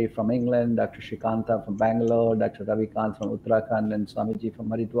Chaudhary from England, Dr. Srikanta from Bangalore, Dr. Ravi from Uttarakhand, and Swamiji from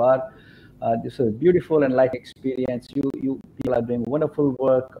Haridwar. This was a beautiful and enlightening experience. You people are doing wonderful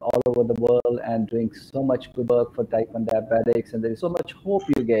work all over the world and doing so much good work for type 1 diabetics, and there is so much hope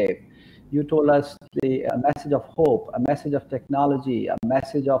you gave. You told us a message of hope, a message of technology, a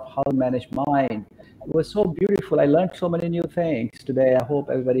message of how to manage mind. It was so beautiful. I learned so many new things today. I hope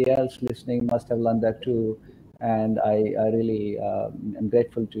everybody else listening must have learned that too. And I really am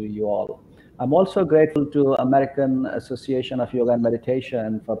grateful to you all. I'm also grateful to American Association of Yoga and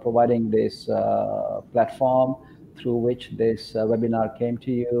Meditation for providing this platform through which this webinar came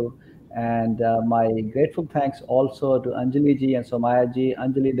to you. And my grateful thanks also to Anjali ji and Somaya ji.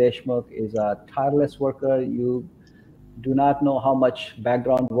 Anjali Deshmukh is a tireless worker. You do not know how much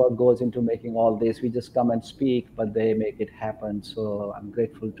background work goes into making all this. We just come and speak, but they make it happen. So I'm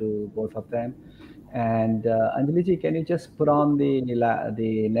grateful to both of them. And Anjali ji, can you just put on the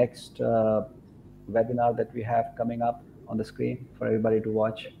next webinar that we have coming up on the screen for everybody to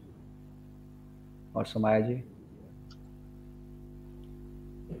watch? Or Somaya ji?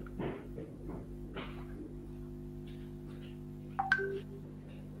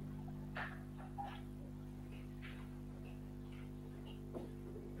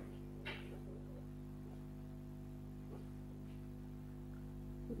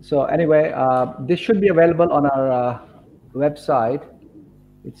 So anyway, this should be available on our website.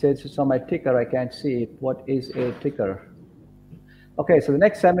 It says it's on my ticker. I can't see it. What is a ticker? Okay, so the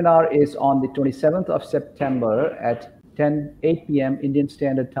next seminar is on the 27th of September at 8 p.m. Indian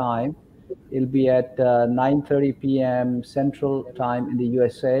Standard Time. It'll be at 9:30 p.m. Central Time in the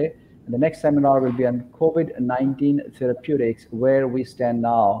USA. And the next seminar will be on COVID-19 therapeutics, where we stand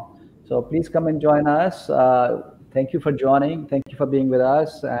now. So please come and join us. Thank you for joining. Thank you for being with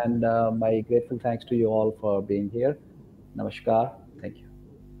us. And my grateful thanks to you all for being here. Namaskar. Thank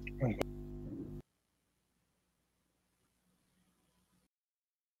you.